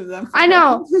rest of them. I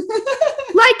know.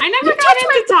 Like I never got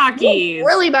into Takis. You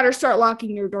really better start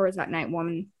locking your doors at night,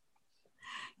 woman.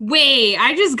 Wait,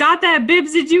 I just got that.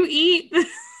 Bibbs, did you eat the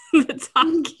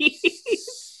Takis?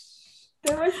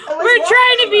 We're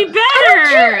trying to be better. I don't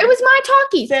care. It was my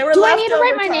Takis. Do I need to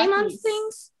write my name on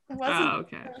things? Oh,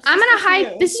 okay. I'm gonna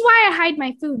hide. This is why I hide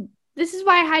my food. This is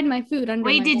why I hide my food under.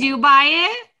 Wait, did you buy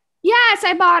it? Yes,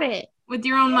 I bought it with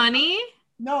your own money.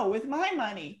 No, with my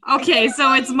money. Okay,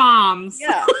 so it's Mom's.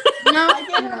 Yeah. No, I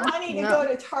get her money to go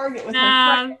to Target with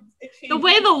my friends. The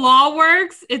way the law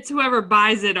works, it's whoever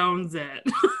buys it owns it.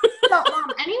 So,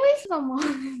 Mom, anyways, the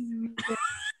mom.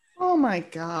 Oh my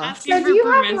gosh. So do you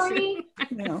have money?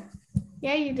 No.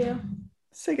 Yeah, you do.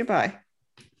 Say goodbye.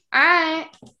 All right.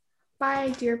 Bye,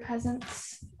 dear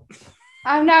peasants.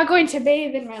 I'm now going to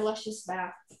bathe in my luscious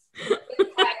bath.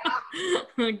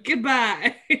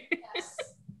 Goodbye. Yes.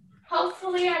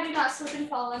 Hopefully, I do not slip and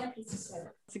fall on a piece of soap.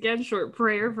 It's again short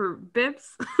prayer for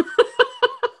Bibbs. You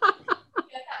got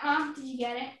that, Mom? Did you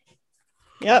get it?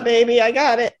 Yeah, baby, I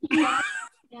got it.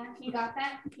 Yeah, you got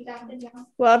that? You got the job?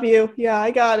 Love you. Yeah,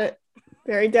 I got it.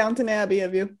 Very Downton Abbey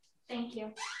of you. Thank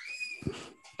you.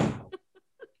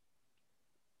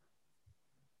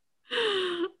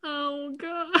 Oh,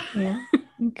 God. Yeah.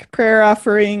 Prayer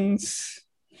offerings.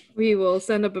 We will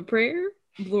send up a prayer.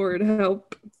 Lord,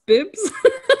 help Bibbs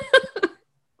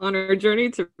on her journey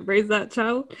to raise that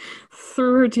child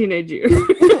through her teenage years.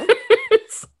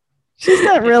 She's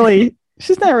not really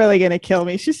going to kill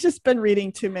me. She's just been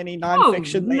reading too many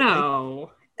nonfiction lately.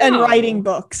 No. And writing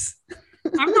books.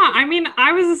 I'm not. I mean,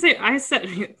 I was the same. I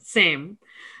said same.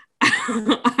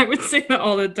 I would say that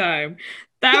all the time.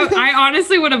 That I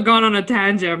honestly would have gone on a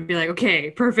tangent and be like, okay,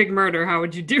 perfect murder. How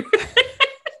would you do it?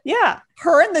 Yeah.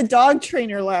 Her and the dog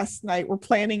trainer last night were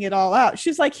planning it all out.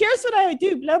 She's like, here's what I would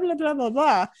do, blah, blah, blah, blah,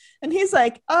 blah. And he's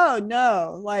like, oh,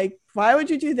 no. Like, why would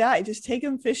you do that? You just take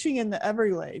him fishing in the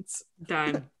Everglades.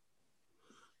 Done.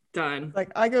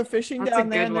 Like, I go fishing down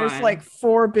there and there's like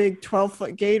 4 big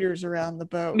 12-foot gators around the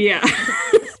boat. Yeah.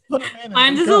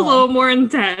 Mine's just a little more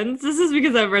intense. This is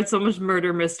because I've read so much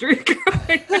murder mystery.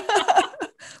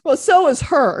 Well, so is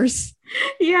hers.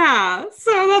 Yeah.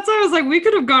 So that's why I was like, we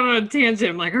could have gone on a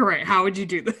tangent. I'm like, all right, how would you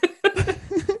do this?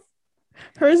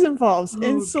 Hers involves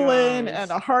insulin and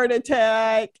a heart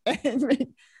attack. And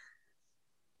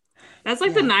that's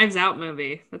like the Knives Out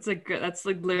movie. That's like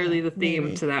literally the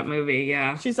theme to that movie.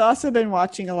 Yeah. She's also been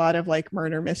watching a lot of like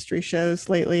murder mystery shows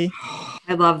lately.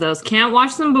 I love those. Can't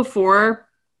watch them before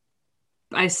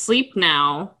I sleep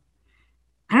now.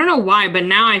 I don't know why, but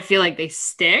now I feel like they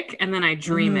stick and then I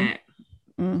dream it.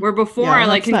 Where before I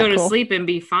like can go to sleep and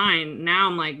be fine. Now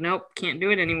I'm like, nope, can't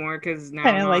do it anymore because now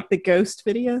kind of like the ghost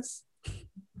videos.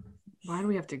 Why do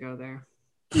we have to go there?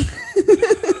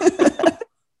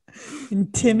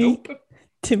 And Timmy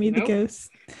the ghost.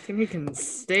 Timmy can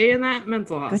stay in that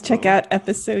mental hospital. Go check out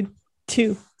episode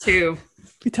 2.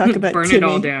 We talk about burn Timmy. it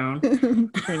all down.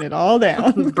 Burn it all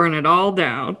down. Burn it all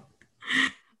down.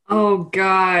 Oh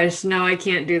gosh, no, I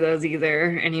can't do those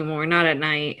either anymore. Not at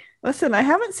night. Listen, I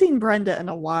haven't seen Brenda in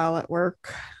a while at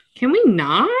work. Can we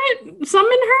not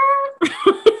summon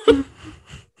her?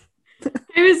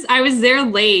 I was there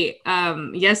late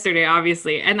yesterday,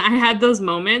 obviously, and I had those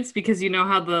moments because you know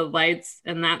how the lights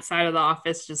in that side of the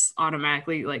office just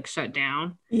automatically like shut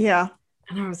down. Yeah.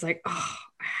 And I was like, oh,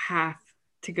 I have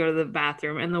to go to the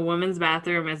bathroom, and the women's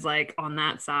bathroom is like on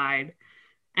that side,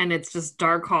 and it's just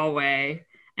dark hallway,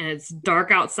 and it's dark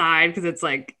outside because it's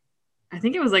like, I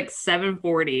think it was like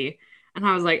 7:40, and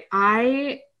I was like,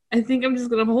 I think I'm just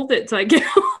gonna hold it till I get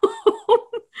home.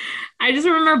 I just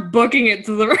remember booking it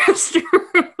to the restroom.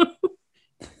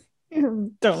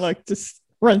 Don't look, just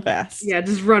run fast. Yeah,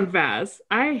 just run fast.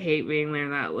 I hate being there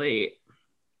that late.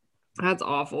 That's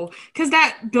awful. Because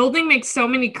that building makes so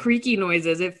many creaky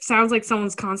noises. It sounds like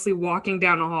someone's constantly walking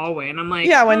down a hallway. And I'm like,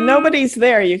 yeah, when nobody's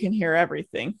there, you can hear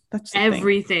everything. That's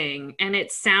everything. And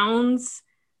it sounds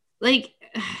like,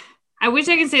 I wish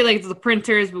I could say like the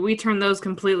printers, but we turn those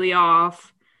completely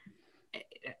off.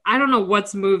 I don't know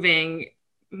what's moving.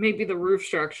 Maybe the roof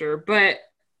structure, but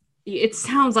it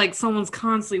sounds like someone's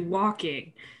constantly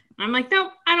walking. I'm like, no,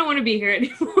 I don't want to be here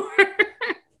anymore.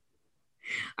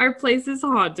 Our place is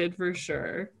haunted for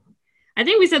sure. I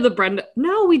think we said the Brenda.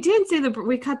 No, we did say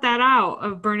we cut that out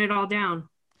of Burn It All Down.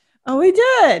 Oh, we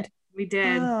did. We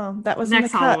did. Oh, that was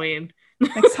next Halloween.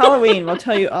 Next Halloween, we'll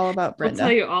tell you all about Brenda. We'll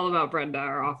tell you all about Brenda,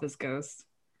 our office ghost.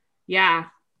 Yeah.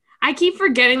 I keep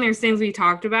forgetting there's things we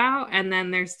talked about, and then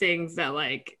there's things that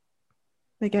like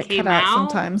they get cut out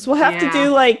sometimes. We'll have to do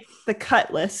like the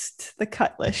cut list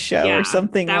show or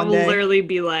something. That will literally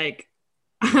be like,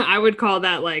 I would call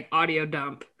that like audio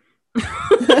dump.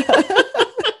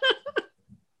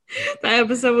 That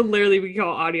episode would literally be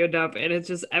called audio dump, and it's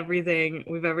just everything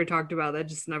we've ever talked about that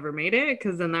just never made it,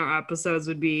 because then our episodes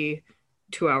would be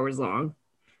 2 hours long.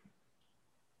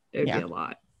 It would be a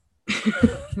lot.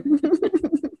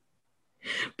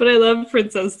 But I love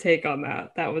Princess' take on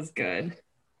that. That was good.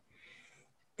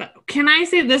 Can I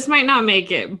say this might not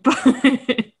make it, but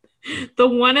the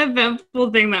one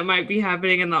eventful thing that might be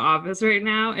happening in the office right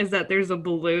now is that there's a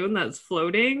balloon that's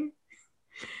floating,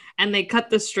 and they cut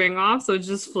the string off, so it's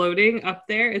just floating up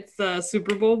there. It's the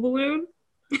Super Bowl balloon.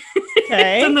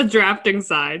 Okay. It's on the drafting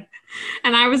side.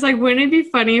 And I was like, wouldn't it be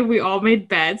funny if we all made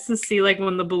bets to see like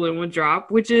when the balloon would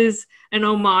drop, which is an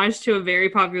homage to a very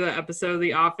popular episode of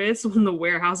The Office when the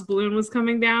warehouse balloon was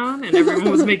coming down and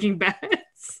everyone was making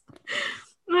bets.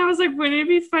 And I was like, wouldn't it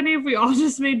be funny if we all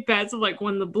just made bets of like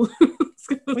when the balloons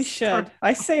We should.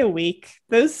 I say a week.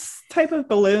 Those type of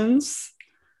balloons,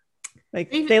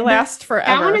 like they last forever.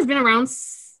 That one has been around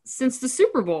since the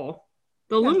Super Bowl,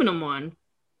 the aluminum one.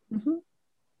 Mm-hmm.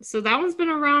 So that one's been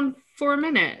around for a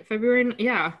minute. February,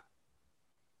 yeah.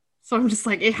 So I'm just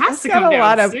like, it has to come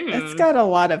down soon. It's got a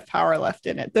lot of power left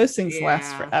in it. Those things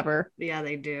last forever. Yeah,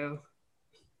 they do.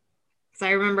 So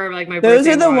I remember like those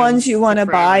are the ones you want to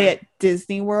buy at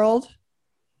Disney World.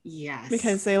 Yes.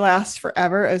 Because they last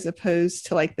forever, as opposed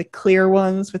to like the clear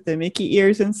ones with the Mickey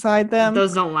ears inside them.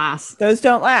 Those don't last. Those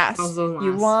don't last.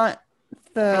 You want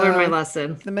I learned my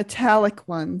lesson. The metallic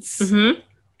ones. Mm-hmm.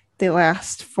 They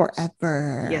last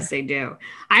forever. Yes, they do.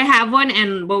 I have one,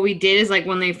 and what we did is like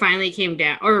when they finally came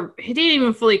down, or it didn't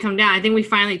even fully come down. I think we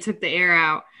finally took the air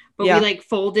out, but we like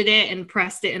folded it and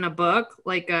pressed it in a book,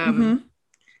 like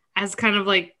as kind of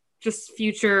like just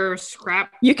future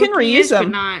scrap. You can reuse them,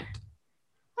 but not.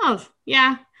 Oh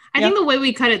yeah, I think the way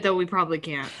we cut it though, we probably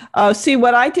can't. Oh, see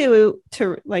what I do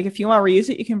to like if you want to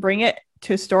reuse it, you can bring it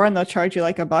to a store and they'll charge you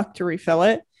like $1 to refill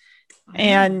it.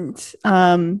 And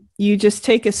you just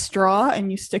take a straw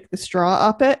and you stick the straw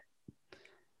up it,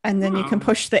 and then you can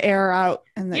push the air out,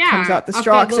 and that comes out the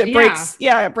straw because it breaks.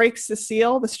 Yeah, it breaks the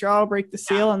seal. The straw will break the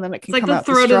seal, and then it can come out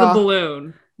the straw. It's like the throat of the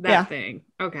balloon. That thing.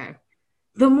 Okay.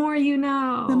 The more you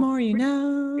know. The more you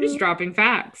know. We're just dropping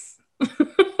facts.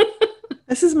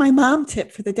 This is my mom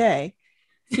tip for the day.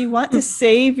 If you want to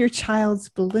save your child's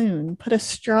balloon, put a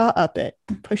straw up it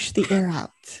and push the air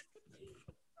out.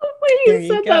 You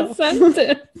said that sentence.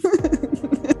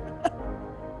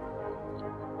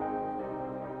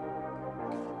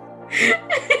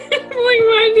 Like,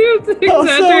 why do you have to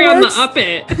exaggerate on the up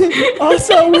it?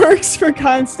 Also works for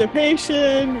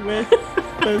constipation with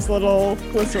those little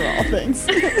glycerol things.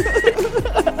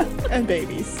 And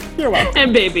babies. You're welcome.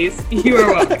 And babies. You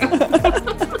are welcome.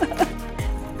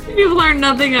 If you've learned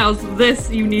nothing else,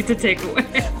 this you need to take away.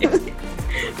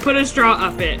 Put a straw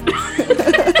up it.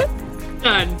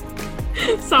 Done.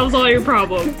 Solves all your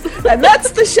problems. And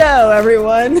that's the show,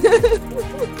 everyone. That's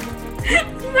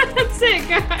it,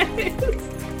 guys.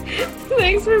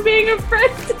 Thanks for being a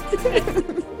friend today.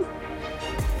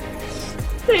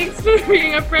 Thanks for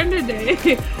being a friend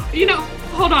today. You know,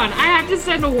 hold on. I have to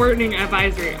send a warning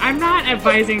advisory. I'm not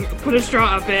advising put a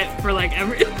straw up it for like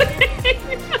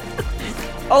everything.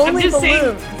 Only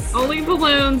balloons. Only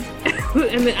balloons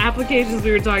and the applications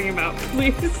we were talking about.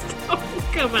 Please don't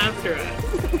come after us.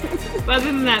 But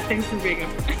other than that, thanks for being a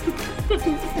friend.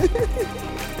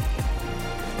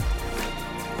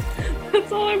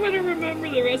 That's all I'm going to remember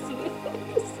the rest of this.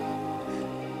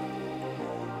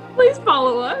 Please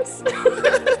follow us.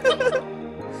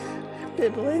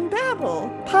 Bibble and Babble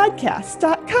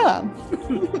podcast.com.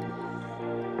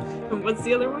 And what's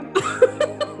the other one?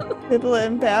 Bibble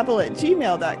and Babble at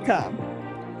gmail.com.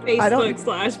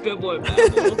 Facebook/Bibble and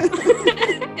Babble.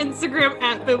 Instagram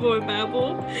 @Bibble and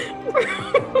Babble.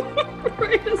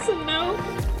 Write us a note.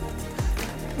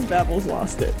 Babble's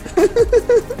lost it.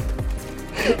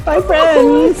 Bye,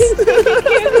 friends.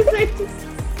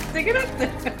 Stick it up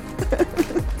there.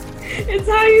 It's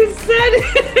how you said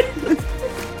it.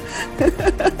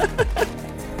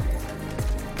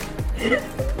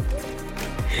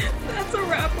 That's a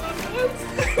wrap on us.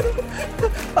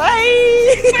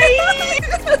 Bye.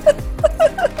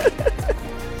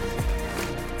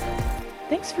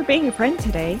 Thanks for being a friend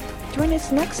today. Join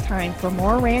us next time for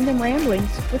more random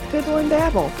ramblings with Bibble and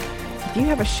Babble. If you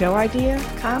have a show idea,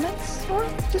 comments, or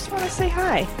just want to say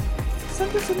hi,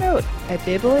 send us a note at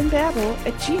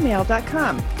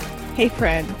bibbleandbabble@gmail.com. Hey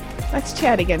friend, let's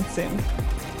chat again soon.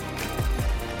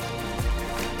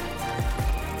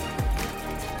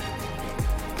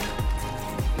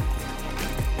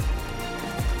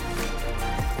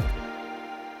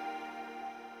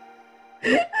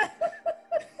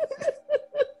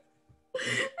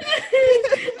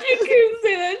 I couldn't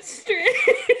say that straight.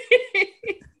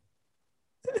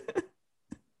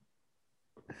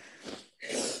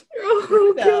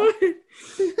 Oh god.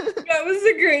 That was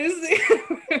the greatest thing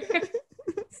ever.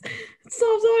 It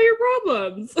solves all your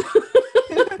problems.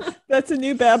 That's a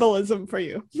new Babbleism for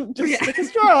you. Just stick a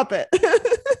straw up it.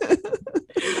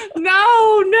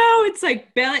 No, it's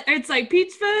like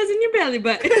peach fuzz in your belly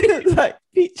button. It's like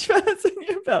peach fuzz in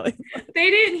your belly button. They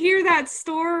didn't hear that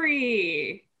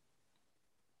story.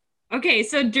 Okay,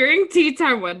 so during tea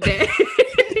time one day,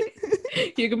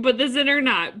 you can put this in or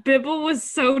not, Bibble was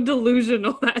so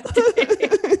delusional that day.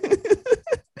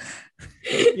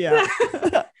 Yeah.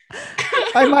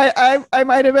 I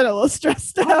might have been a little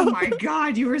stressed out. Oh my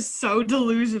god, you were so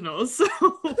delusional. So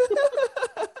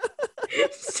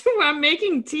I'm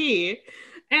making tea,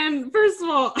 and first of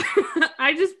all,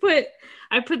 I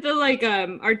put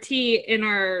the our tea in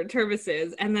our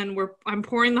termoses, and then I'm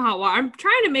pouring the hot water. I'm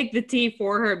trying to make the tea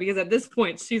for her because at this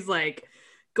point she's like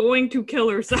going to kill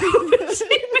herself when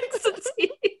she makes the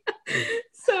tea.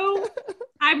 So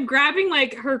I'm grabbing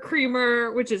like her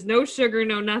creamer, which is no sugar,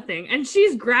 no nothing, and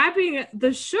she's grabbing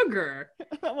the sugar.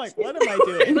 I'm like, what am I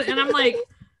doing? And I'm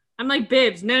like,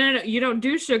 Bibs, no, you don't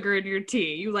do sugar in your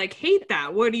tea. You like hate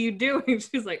that. What are you doing?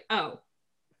 She's like, oh.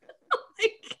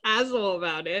 Like casual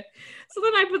about it. So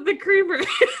then I put the creamer in.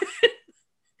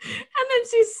 And then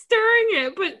she's stirring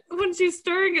it, but when she's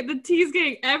stirring it, the tea's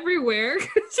getting everywhere.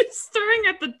 She's stirring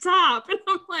at the top, and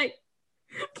I'm like,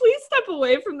 please step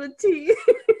away from the tea.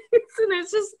 And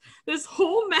it's just this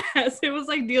whole mess. It was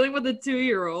like dealing with a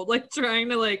 2-year-old, like trying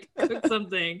to like cook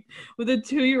something with a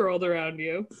 2-year-old around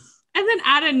you. And then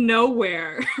out of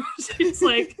nowhere, she's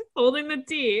like holding the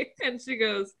tea, and she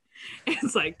goes,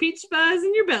 it's like peach fuzz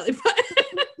in your belly button.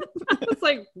 I was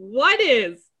like, what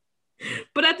is?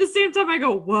 But at the same time, I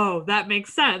go, whoa, that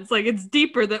makes sense. Like, it's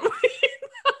deeper than we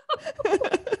know.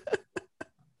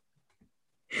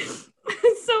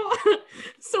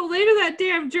 So later that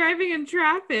day, I'm driving in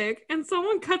traffic, and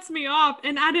someone cuts me off,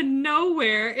 and out of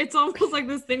nowhere, it's almost like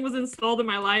this thing was installed in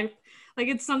my life. Like,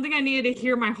 it's something I needed to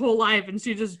hear my whole life, and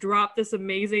she just dropped this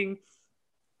amazing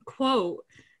quote.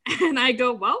 And I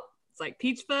go, well, it's like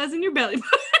peach fuzz in your belly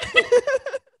button.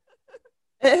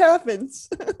 It happens.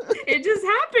 It just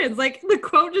happens. Like, the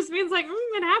quote just means like,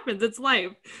 it happens. It's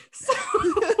life. So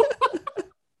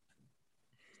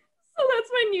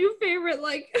that's my new favorite,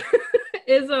 like,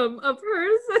 ism of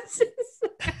hers. That's just...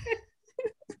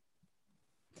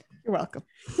 You're welcome.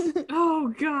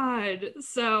 Oh, God.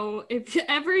 So if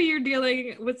ever you're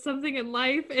dealing with something in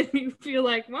life and you feel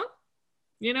like, well,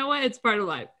 you know what? It's part of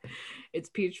life. It's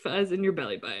peach fuzz in your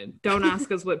belly button. Don't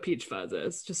ask us what peach fuzz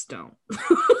is. Just don't.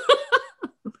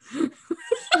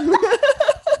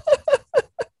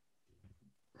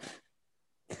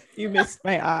 You missed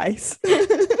my eyes.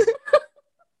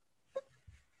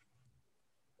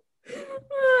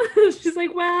 She's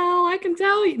like, well, I can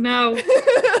tell you. No.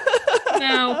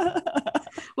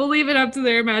 We'll leave it up to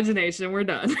their imagination. We're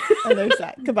done. And there's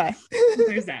that. Goodbye.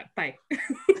 There's that. Bye.